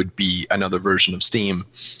what would be another version of Steam,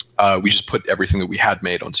 we just put everything that we had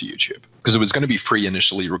made onto YouTube, because it was going to be free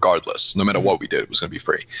initially regardless. No matter what we did, it was going to be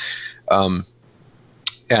free.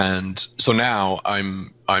 And so now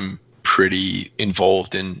I'm pretty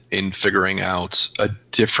involved in figuring out a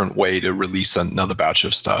different way to release another batch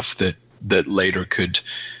of stuff that later could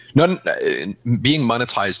not being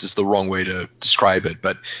monetized is the wrong way to describe it,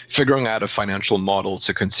 but figuring out a financial model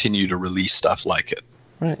to continue to release stuff like it.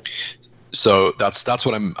 Right. So that's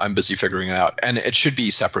what I'm busy figuring out, and it should be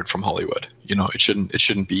separate from Hollywood. You know, it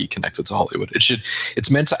shouldn't be connected to Hollywood. It's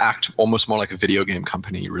meant to act almost more like a video game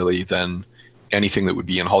company, really, than anything that would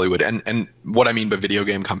be in Hollywood. And what I mean by video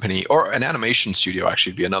game company, or an animation studio,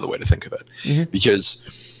 actually would be another way to think of it,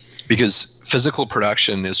 because physical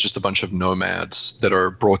production is just a bunch of nomads that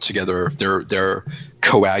are brought together. They're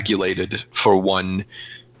coagulated for one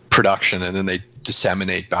production, and then they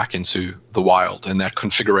disseminate back into the wild, and that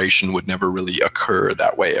configuration would never really occur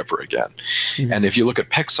that way ever again. And if you look at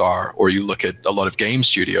Pixar, or you look at a lot of game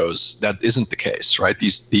studios, that isn't the case, right?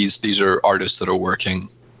 These are artists that are working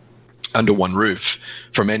under one roof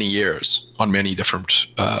for many years on many different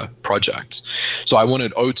projects. So I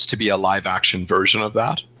wanted Oats to be a live action version of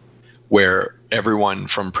that, where everyone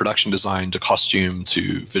from production design to costume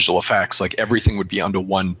to visual effects, like everything would be under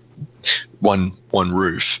one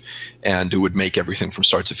roof, and it would make everything from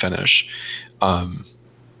start to finish.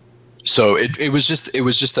 So it was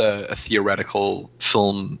just a theoretical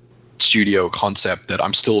film studio concept that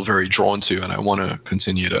I'm still very drawn to, and I want to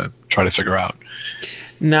continue to try to figure out.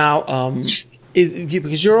 Now,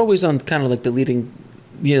 because you're always on kind of like the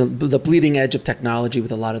bleeding edge of technology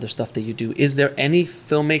with a lot of the stuff that you do, is there any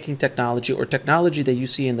filmmaking technology or technology that you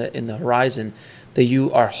see in the horizon that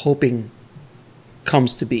you are hoping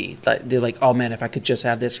comes to be? Like, they're like, oh man, if I could just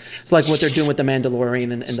have this. It's like what they're doing with the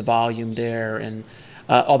Mandalorian and the volume there and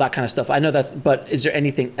all that kind of stuff. I know but is there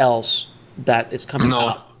anything else that is coming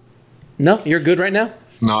up? No, you're good right now?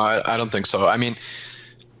 No, I don't think so. I mean,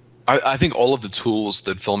 I think all of the tools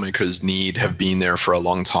that filmmakers need have been there for a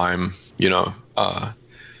long time. You know,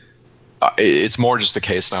 it's more just a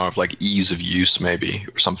case now of like ease of use, maybe,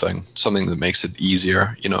 or something that makes it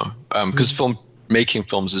easier. You know, because making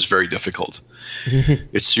films is very difficult.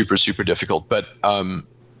 It's super, super difficult. But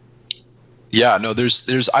yeah, no,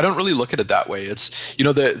 there's I don't really look at it that way. It's, you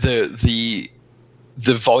know, the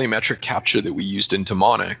volumetric capture that we used in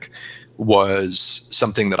Demonic was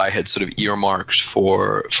something that I had sort of earmarked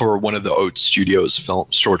for one of the Oats Studios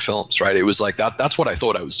short films, right? It was like that's what I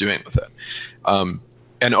thought I was doing with it.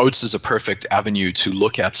 And Oats is a perfect avenue to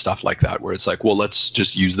look at stuff like that, where it's like, well, let's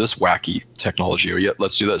just use this wacky technology, or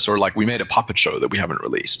let's do this. Or like, we made a puppet show that we haven't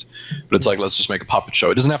released, but it's like, let's just make a puppet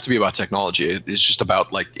show. It doesn't have to be about technology. It's just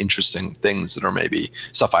about like interesting things that are maybe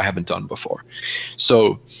stuff I haven't done before.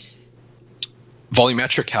 So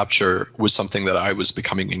volumetric capture was something that I was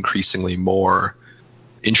becoming increasingly more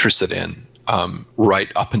interested in,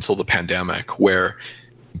 right up until the pandemic, where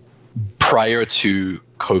prior to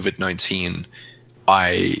COVID-19,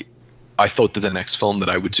 I thought that the next film that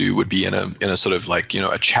I would do would be in a sort of like, you know,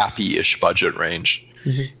 a Chappie-ish budget range.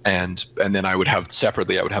 And then I would have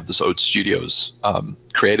separately, I would have this Oats Studios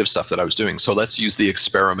creative stuff that I was doing. So let's use the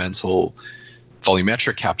experimental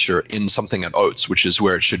volumetric capture in something at Oats, which is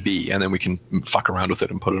where it should be, and then we can fuck around with it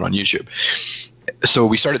and put it on YouTube. So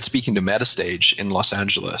we started speaking to Metastage in Los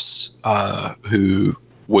Angeles, who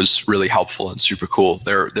was really helpful and super cool.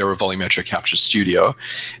 They're a volumetric capture studio,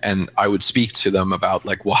 and I would speak to them about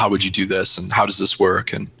like, well, how would you do this, and how does this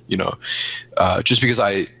work, and you know, just because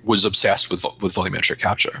I was obsessed with volumetric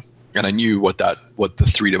capture, and I knew what the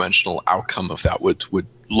 3-dimensional outcome of that would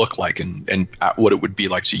look like, and what it would be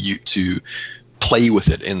like to play with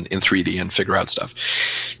it in 3D and figure out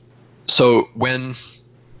stuff. So when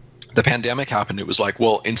the pandemic happened, it was like,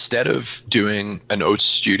 well, instead of doing an Oats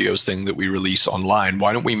Studios thing that we release online,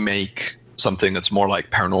 why don't we make something that's more like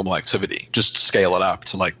Paranormal Activity? Just scale it up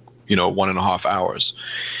to like, you know, 1.5 hours.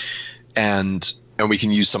 And we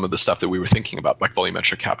can use some of the stuff that we were thinking about, like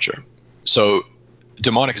volumetric capture. So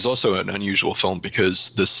Demonic is also an unusual film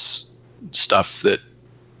because this stuff that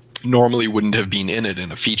normally wouldn't have been in it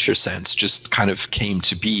in a feature sense just kind of came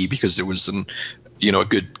to be because there was a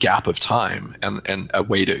good gap of time and a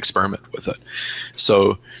way to experiment with it.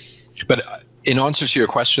 So, but in answer to your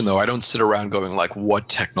question though, I don't sit around going like, what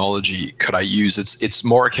technology could I use? It's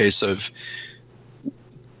more a case of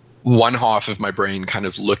one half of my brain kind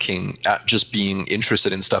of looking at just being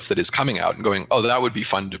interested in stuff that is coming out and going, oh, that would be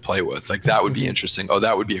fun to play with. Like that would be interesting. Oh,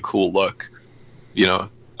 that would be a cool look. You know,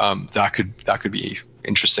 that could be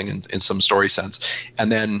interesting in some story sense.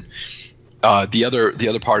 And then the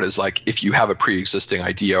other part is like, if you have a pre-existing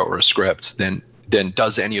idea or a script, then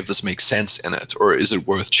does any of this make sense in it, or is it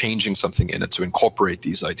worth changing something in it to incorporate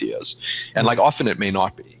these ideas? And like often it may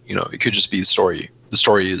not be. You know, it could just be the story. The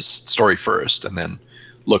story is story first, and then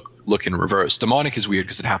look in reverse. Demonic is weird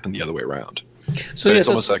because it happened the other way around. So it's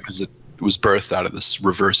almost like because it was birthed out of this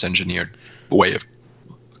reverse engineered way of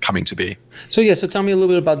coming to be. So tell me a little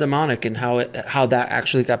bit about Demonic and how that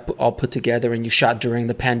actually got all put together, and you shot during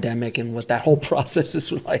the pandemic, and what that whole process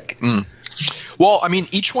is like. Well, I mean,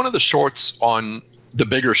 each one of the shorts on the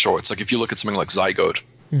bigger shorts, like if you look at something like Zygote,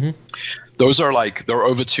 those are like, they're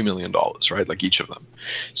over $2 million, right? Like each of them.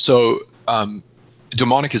 So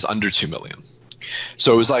Demonic is under 2 million.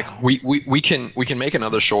 So it was like, we can make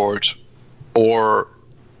another short, or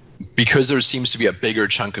because there seems to be a bigger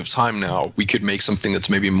chunk of time now, we could make something that's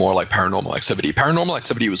maybe more like Paranormal Activity. Paranormal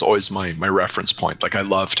Activity was always my reference point. Like I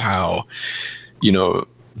loved how, you know,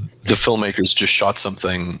 the filmmakers just shot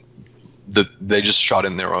something that they just shot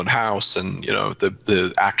in their own house, and you know,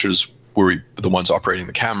 the actors were the ones operating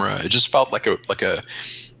the camera. It just felt like a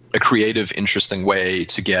creative, interesting way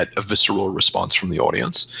to get a visceral response from the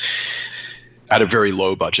audience at a very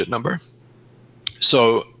low budget number.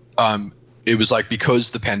 So it was like,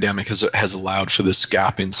 because the pandemic has allowed for this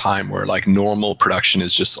gap in time where like normal production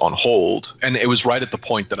is just on hold, and it was right at the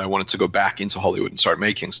point that I wanted to go back into Hollywood and start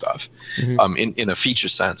making stuff in a feature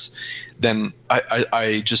sense. Then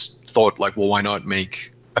I just thought like, well, why not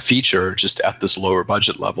make a feature just at this lower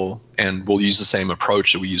budget level, and we'll use the same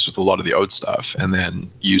approach that we use with a lot of the Oat stuff, and then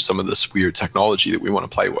use some of this weird technology that we want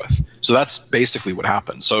to play with. So that's basically what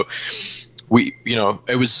happened. So we, you know,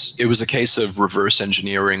 it was a case of reverse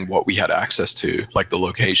engineering what we had access to, like the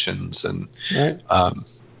locations and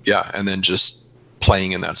and then just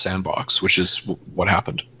playing in that sandbox, which is what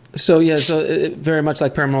happened. So very much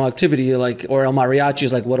like Paranormal Activity, like, or El Mariachi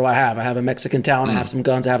is like, what do I have? I have a Mexican town, I have some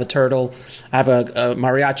guns, I have a turtle, I have a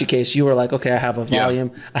mariachi case. You were like, okay, I have a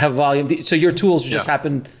volume, I have a volume. So your tools just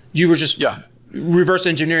happened. You were just reverse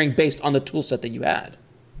engineering based on the tool set that you had.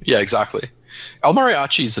 Yeah, exactly. El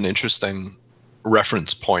Mariachi is an interesting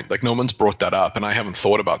reference point. Like no one's brought that up, and I haven't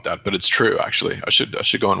thought about that, but it's true actually. I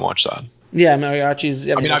should go and watch that. Yeah, Mariachi's.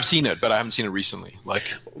 I mean, I've seen it, but I haven't seen it recently.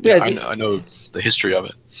 Like, Yeah, I know the history of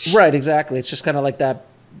it. Right, exactly. It's just kind of like that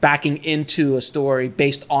backing into a story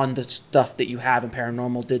based on the stuff that you have, and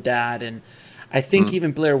Paranormal did that, and I think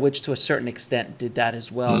even Blair Witch to a certain extent did that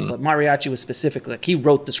as well. But Mariachi was specifically like he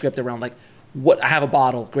wrote the script around like, what, I have a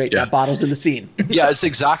bottle, great, that bottle's in the scene. Yeah, it's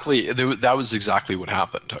exactly that was exactly what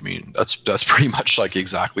happened. I mean, that's pretty much like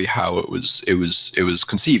exactly how it was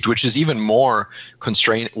conceived, which is even more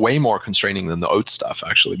way more constraining than the oat stuff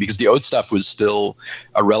actually, because the oat stuff was still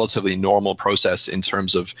a relatively normal process in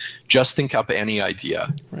terms of just think up any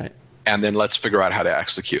idea, right, and then let's figure out how to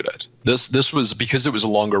execute it. This was, because it was a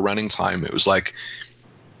longer running time, it was like,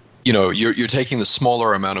 you know, you're taking the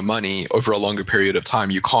smaller amount of money over a longer period of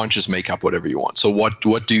time. You can't just make up whatever you want. So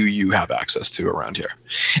what do you have access to around here?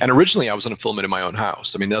 And originally I was going to film it in my own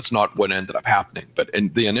house. I mean, that's not what ended up happening, but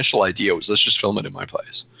the initial idea was, let's just film it in my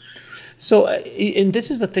place. So, and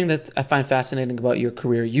this is the thing that I find fascinating about your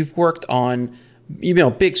career. You've worked on, you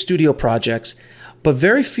know, big studio projects, but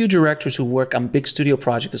very few directors who work on big studio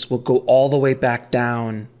projects will go all the way back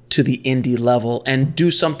down to the indie level and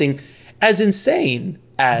do something as insane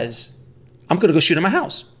as, I'm going to go shoot in my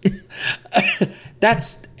house.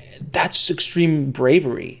 That's extreme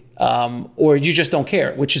bravery. Or you just don't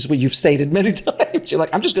care, which is what you've stated many times. You're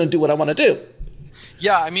like, I'm just going to do what I want to do.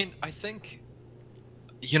 Yeah, I mean, I think,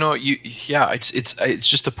 you know, it's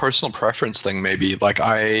just a personal preference thing maybe. Like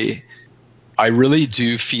I really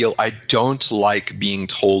do feel I don't like being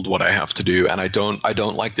told what I have to do, and I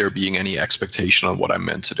don't like there being any expectation on what I'm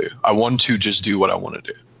meant to do. I want to just do what I want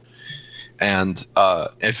to do. And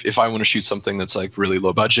if I want to shoot something that's like really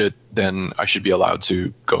low budget, then I should be allowed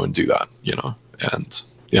to go and do that, you know? And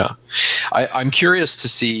yeah, I'm curious to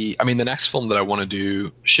see, I mean, the next film that I want to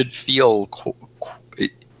do should feel,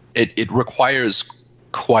 it requires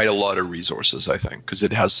quite a lot of resources, I think, because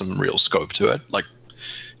it has some real scope to it, like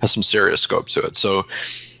has some serious scope to it. So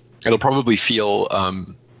it'll probably feel a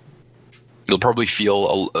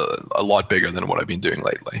lot bigger than what I've been doing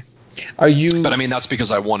lately. Are you? But I mean, that's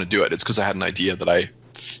because I want to do it. It's because I had an idea that I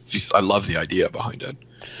love the idea behind it.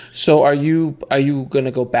 So are you going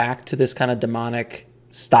to go back to this kind of demonic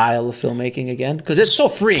style of filmmaking again? Because it's so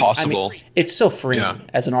freeing. Possible. I mean, it's so freeing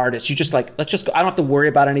as an artist. You just like, let's just go. I don't have to worry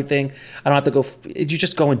about anything. I don't have to go. You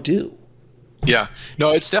just go and do. Yeah.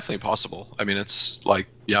 No, it's definitely possible. I mean, it's like,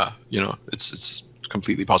 yeah, you know, it's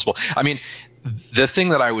completely possible. I mean, the thing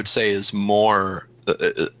that I would say is more.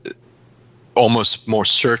 Almost more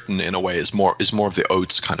certain in a way is more of the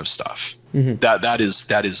oats kind of stuff. Mm-hmm.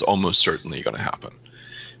 That is almost certainly going to happen.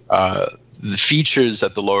 The features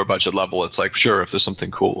at the lower budget level, it's like, sure, if there's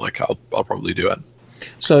something cool, like I'll probably do it.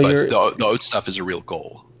 So but the oats stuff is a real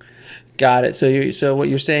goal. Got it. So what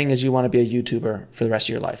you're saying is you want to be a YouTuber for the rest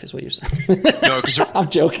of your life, is what you're saying? No, because I'm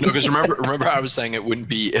joking. No, because remember I was saying it wouldn't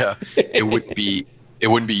be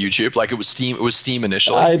YouTube. Like it was Steam. It was Steam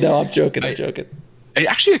initially. I know. I'm joking.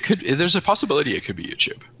 Actually, it could. There's a possibility it could be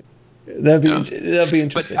YouTube. That'd be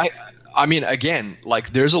interesting. But I mean, again,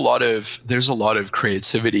 like there's a lot of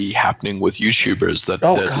creativity happening with YouTubers that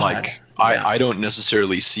like I don't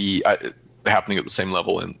necessarily see happening at the same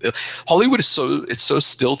level. And Hollywood is so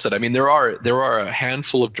stilted. I mean, there are a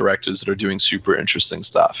handful of directors that are doing super interesting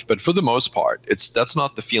stuff, but for the most part, that's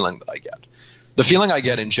not the feeling that I get. The feeling I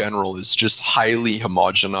get in general is just highly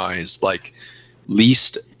homogenized, like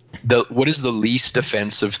what is the least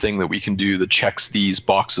offensive thing that we can do that checks these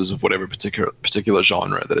boxes of whatever particular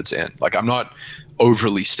genre that it's in. Like I'm not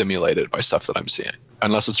overly stimulated by stuff that I'm seeing,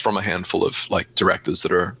 unless it's from a handful of like directors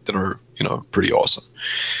that are you know pretty awesome.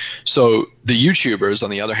 So the YouTubers, on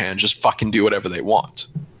the other hand, just fucking do whatever they want,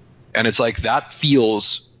 and it's like that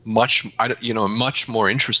feels much more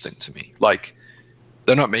interesting to me. Like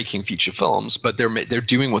they're not making feature films, but they're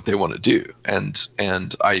doing what they want to do, and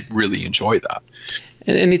I really enjoy that.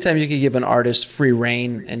 And anytime you can give an artist free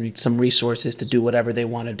reign and some resources to do whatever they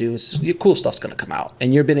want to do, cool stuff's going to come out.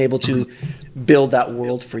 And you've been able to build that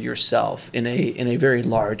world for yourself in a very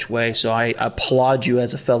large way. So I applaud you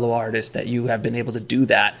as a fellow artist that you have been able to do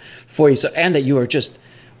that for yourself, and that you are just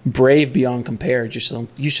brave beyond compare. You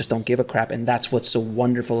just don't give a crap, and that's what's so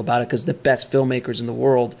wonderful about it. Because the best filmmakers in the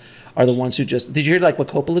world are the ones who just. Did you hear like what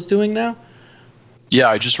Coppola's doing now? Yeah,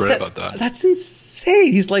 I just read about that. That's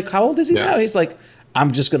insane. He's like, how old is he now? He's like,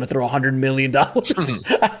 I'm just going to throw $100 million.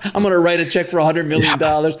 I'm going to write a check for $100 million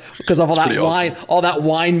because of all that wine, all that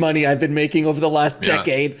wine money I've been making over the last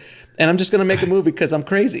decade. and I'm just going to make a movie because I'm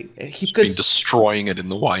crazy. He's been destroying it in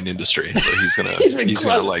the wine industry, so he's gonna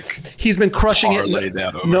he's been crushing it.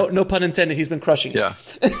 That over. No pun intended. He's been crushing it.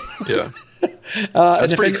 Yeah.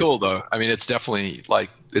 That's pretty cool, though. I mean, it's definitely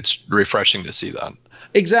it's refreshing to see that.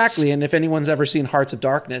 Exactly, and if anyone's ever seen Hearts of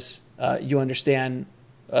Darkness, you understand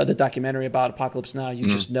the documentary about Apocalypse Now. You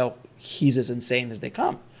just know he's as insane as they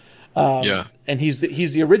come. And he's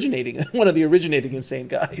the originating one of the originating insane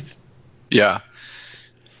guys.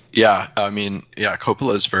 I mean,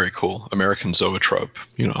 Coppola is very cool. American Zoetrope,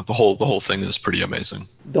 the whole thing is pretty amazing.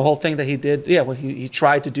 The whole thing that he did, what he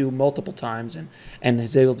tried to do multiple times and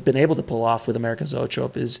has been able to pull off with American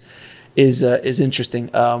Zoetrope is interesting.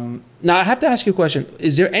 Now I have to ask you a question: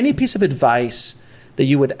 is there any piece of advice that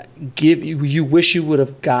you would give you wish you would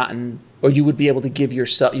have gotten, or you would be able to give your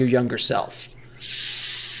younger self?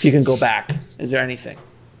 If you can go back, is there anything?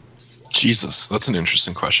 Jesus, that's an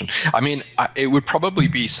interesting question. I mean, it would probably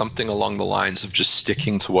be something along the lines of just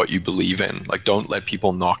sticking to what you believe in. Like, don't let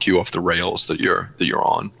people knock you off the rails that you're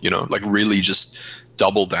on. Like really just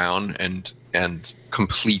double down and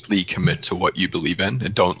completely commit to what you believe in,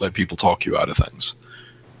 and don't let people talk you out of things.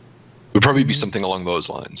 It would probably be something along those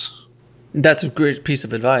lines. That's a great piece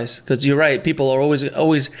of advice, because you're right. People are always,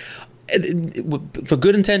 for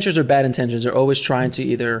good intentions or bad intentions, they're always trying to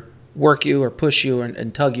either work you or push you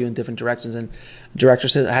and tug you in different directions, and the director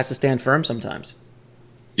has to stand firm sometimes.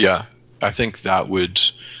 Yeah, I think that would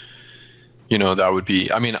be.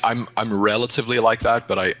 I mean, I'm relatively like that,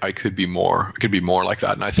 but I could be more. Could be more like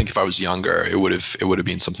that, and I think if I was younger, it would have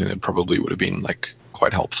been something that probably would have been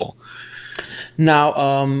quite helpful.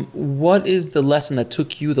 Now, what is the lesson that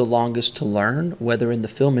took you the longest to learn, whether in the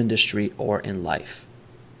film industry or in life?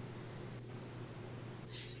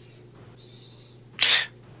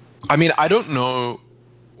 I mean, I don't know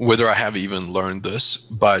whether I have even learned this,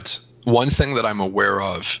 but one thing that I'm aware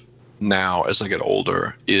of now as I get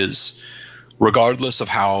older is, regardless of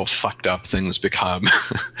how fucked up things become,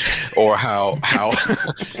 or how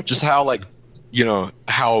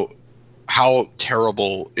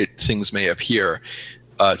terrible things may appear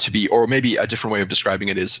to be, or maybe a different way of describing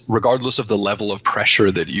it is, regardless of the level of pressure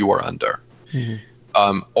that you are under,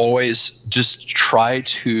 always just try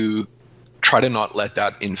to not let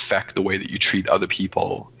that infect the way that you treat other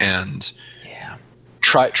people, and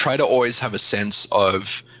try to always have a sense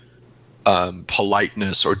of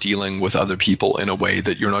politeness or dealing with other people in a way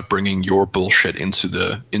that you're not bringing your bullshit into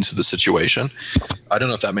the situation. I don't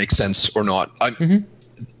know if that makes sense or not.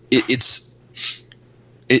 It's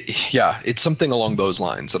something along those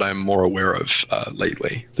lines that I'm more aware of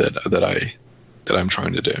lately that I'm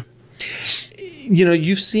trying to do.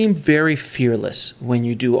 You seem very fearless when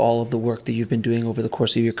you do all of the work that you've been doing over the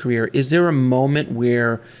course of your career. Is there a moment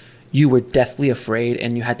where you were deathly afraid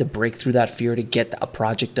and you had to break through that fear to get a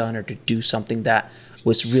project done or to do something that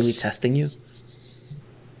was really testing you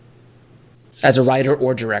as a writer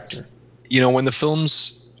or director? When the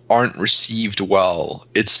films aren't received well,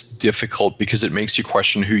 it's difficult because it makes you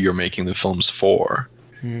question who you're making the films for.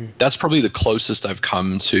 That's probably the closest I've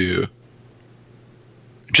come to.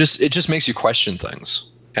 It just makes you question things,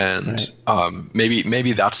 and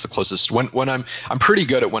maybe that's the closest. When I'm pretty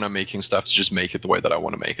good at, when I'm making stuff, to just make it the way that I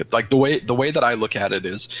want to make it. Like the way that I look at it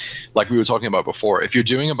is, like we were talking about before. If you're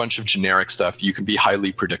doing a bunch of generic stuff, you can be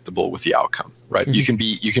highly predictable with the outcome, right? You can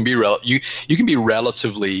be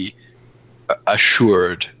relatively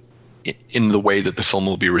assured in the way that the film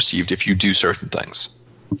will be received if you do certain things.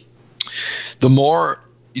 The more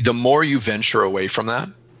you venture away from that,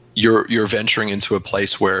 you're venturing into a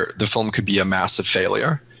place where the film could be a massive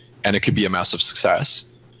failure, and it could be a massive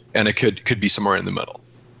success, and it could be somewhere in the middle.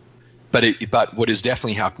 But what is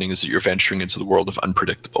definitely happening is that you're venturing into the world of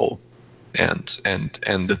unpredictable, and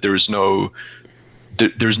that there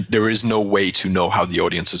is no way to know how the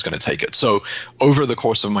audience is going to take it. So over the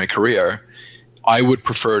course of my career, I would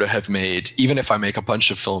prefer to have made, even if I make a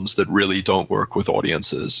bunch of films that really don't work with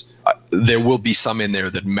audiences, there will be some in there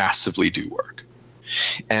that massively do work.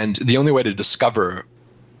 And the only way to discover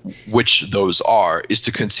which those are is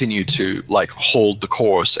to continue to hold the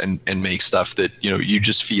course and make stuff that you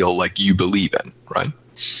just feel like you believe in, right?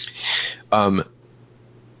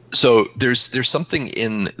 So there's something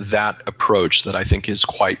in that approach that I think is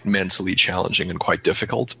quite mentally challenging and quite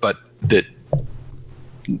difficult, but that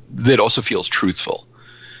also feels truthful.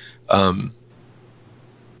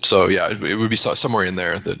 So yeah, it would be somewhere in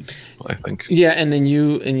there that I think. Yeah, and then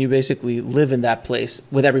you basically live in that place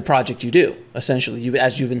with every project you do. Essentially,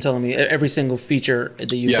 as you've been telling me, every single feature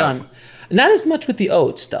that you've done. Not as much with the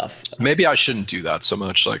ode stuff. Maybe I shouldn't do that so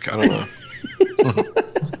much. I don't know.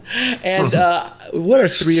 And what are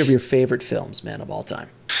 3 of your favorite films, man, of all time?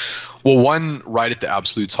 Well, one right at the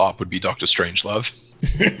absolute top would be Doctor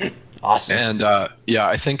Strangelove. Awesome. And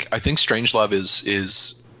I think Strangelove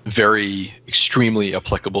is very extremely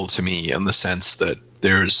applicable to me in the sense that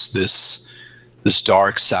there's this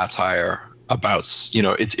dark satire about,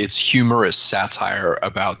 it's humorous satire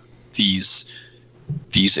about these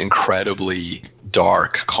incredibly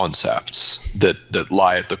dark concepts that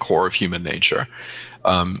lie at the core of human nature.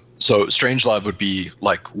 So Strangelove would be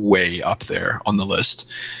like way up there on the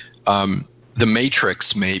list. The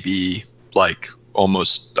Matrix may be like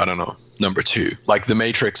almost, I don't know, number 2. Like The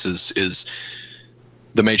Matrix is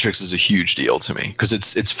a huge deal to me because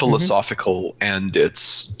it's philosophical and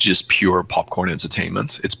it's just pure popcorn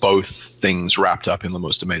entertainment. It's both things wrapped up in the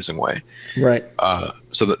most amazing way. Right.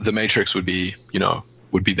 So the Matrix would be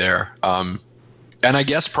there. And I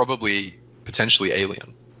guess probably potentially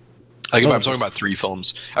Alien. Like if I'm talking about 3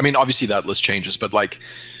 films, I mean, obviously that list changes, but like,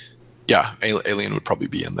 yeah, Alien would probably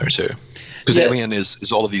be in there too. Because Alien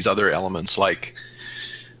is all of these other elements, like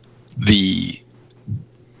it's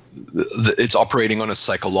operating on a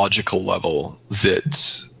psychological level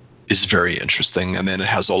that is very interesting. And then it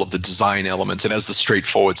has all of the design elements. It has the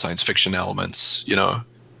straightforward science fiction elements,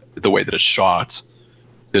 the way that it's shot.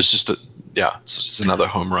 There's just it's just another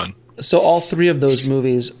home run. So all 3 of those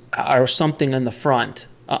movies are something on the front,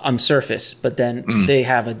 on surface, but then they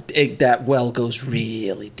have that well goes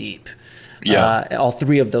really deep. Yeah. All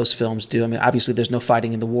 3 of those films do. I mean, obviously there's no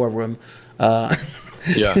fighting in the war room. Yeah.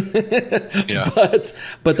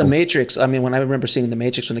 But The Matrix, I mean, when I remember seeing The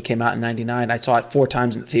Matrix when it came out in '99, I saw it 4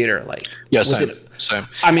 times in the theater. Like, yeah, same.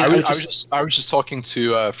 I mean, I was just talking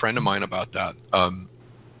to a friend of mine about that.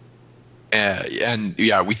 And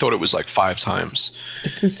we thought it was like 5 times.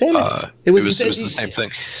 It's insane. It was the same thing.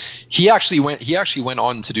 He actually went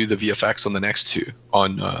on to do the VFX on the next 2,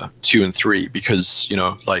 on 2 and 3, because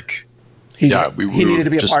like he needed to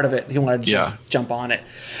be a part of it. He wanted to just jump on it.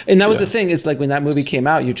 And that was the thing, is like when that movie came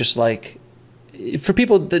out, you're just like, for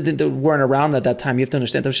people that weren't around at that time, you have to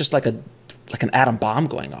understand there was just like an atom bomb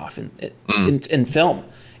going off in film.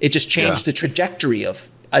 It just changed the trajectory of.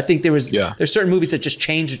 I think there's certain movies that just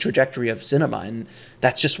change the trajectory of cinema, and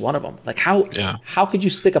that's just one of them. Like how could you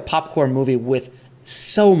stick a popcorn movie with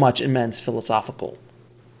so much immense philosophical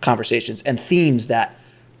conversations and themes that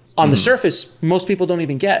on the surface most people don't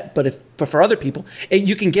even get, but for other people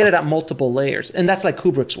you can get it at multiple layers, and that's like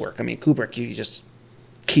Kubrick's work. I mean, Kubrick, you just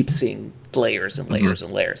keep seeing layers and layers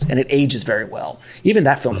and layers, and it ages very well. Even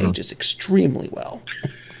that film ages extremely well.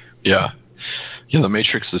 Yeah, The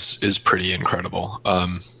Matrix is pretty incredible.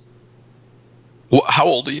 How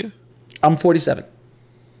old are you? I'm 47.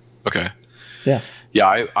 Okay. Yeah.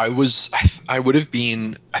 Yeah, I would have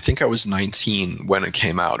been, I think I was 19 when it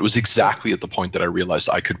came out. It was exactly at the point that I realized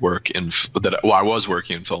I could work I was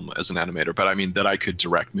working in film as an animator, but I mean that I could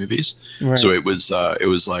direct movies. Right. So it was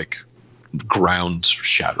like ground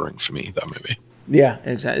shattering for me, that movie. Yeah,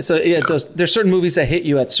 exactly. So there's certain movies that hit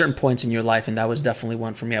you at certain points in your life, and that was definitely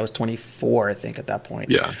one for me. I was 24, I think, at that point.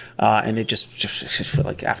 Yeah. And it just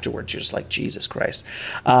like afterwards, you're just like, Jesus Christ.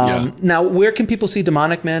 Now, where can people see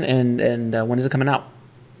Demonic Man, and when is it coming out?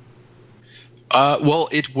 Well,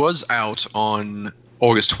 it was out on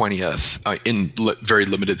August 20th in very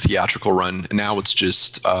limited theatrical run. And now it's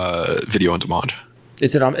just video on demand.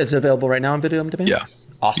 Is it it's available right now on video on demand? Yeah.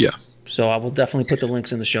 Awesome. Yeah. So I will definitely put the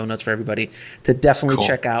links in the show notes for everybody to definitely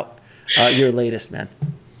check out your latest, man.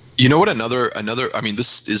 You know what? Another. I mean,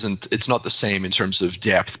 it's not the same in terms of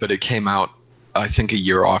depth, but it came out, I think, a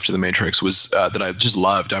year after The Matrix. Was that I just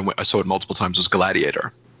loved. I saw it multiple times. Was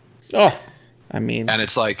Gladiator. Oh, I mean, and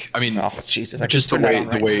it's like, I mean, oh Jesus, just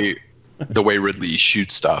the way Ridley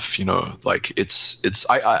shoots stuff. Like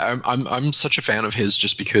I'm such a fan of his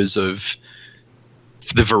just because of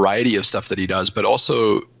the variety of stuff that he does, but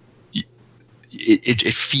also.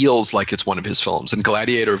 It feels like it's one of his films, and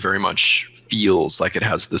Gladiator very much feels like it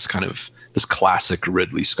has this kind of this classic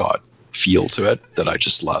Ridley Scott feel to it that I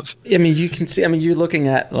just love. I mean, you can see. I mean, you're looking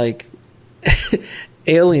at like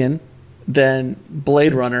Alien, then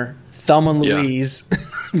Blade Runner, Thelma and Louise,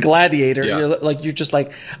 Gladiator. Yeah. You're just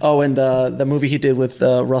like, oh, and the movie he did with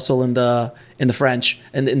Russell in the French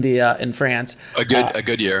and in France. A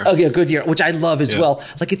good year. Okay, A Good Year, which I love as well.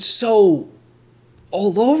 Like it's so.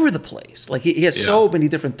 All over the place. Like he has so many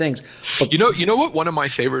different things. But you know what one of my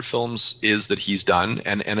favorite films is that he's done,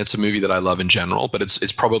 and it's a movie that I love in general, but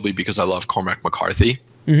it's probably because I love Cormac McCarthy.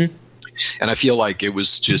 Mm-hmm. And I feel like it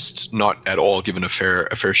was just not at all given a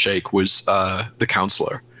fair shake, was The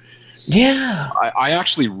Counselor. Yeah. I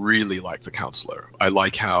actually really like The Counselor. I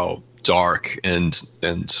like how dark and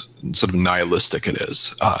sort of nihilistic it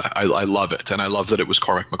is. I love it, and I love that it was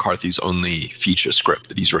Cormac McCarthy's only feature script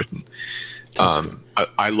that he's written.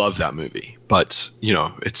 I love that movie, but you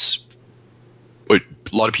know, a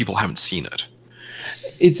lot of people haven't seen it.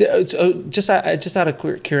 It's just out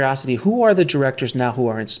of curiosity, who are the directors now who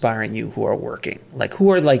are inspiring you, who are working? Like,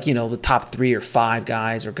 who are, like, you know, the top 3 or 5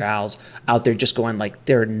 guys or gals out there just going, like,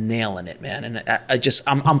 they're nailing it, man. And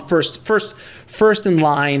I'm first in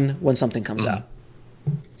line when something comes out.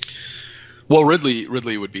 Well, Ridley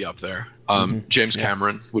would be up there. James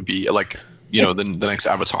Cameron would be, like, you know, the next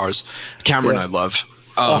Avatars. Cameron, I love.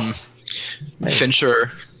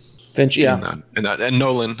 Fincher, and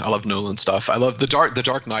Nolan. I love Nolan stuff. I love the Dark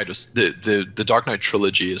Knight. The Dark Knight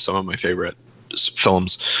trilogy is some of my favorite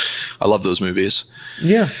films. I love those movies.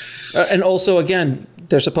 Yeah, and also, again,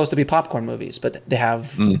 they're supposed to be popcorn movies, but they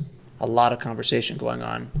have a lot of conversation going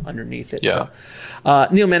on underneath it. Yeah. So,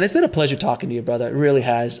 Neill, man, it's been a pleasure talking to you, brother. It really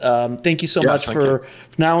has. Thank you so much for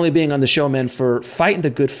not only being on the show, man, for fighting the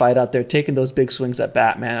good fight out there, taking those big swings at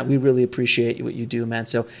bat, man. We really appreciate what you do, man.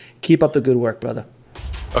 So keep up the good work, brother.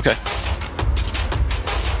 Okay.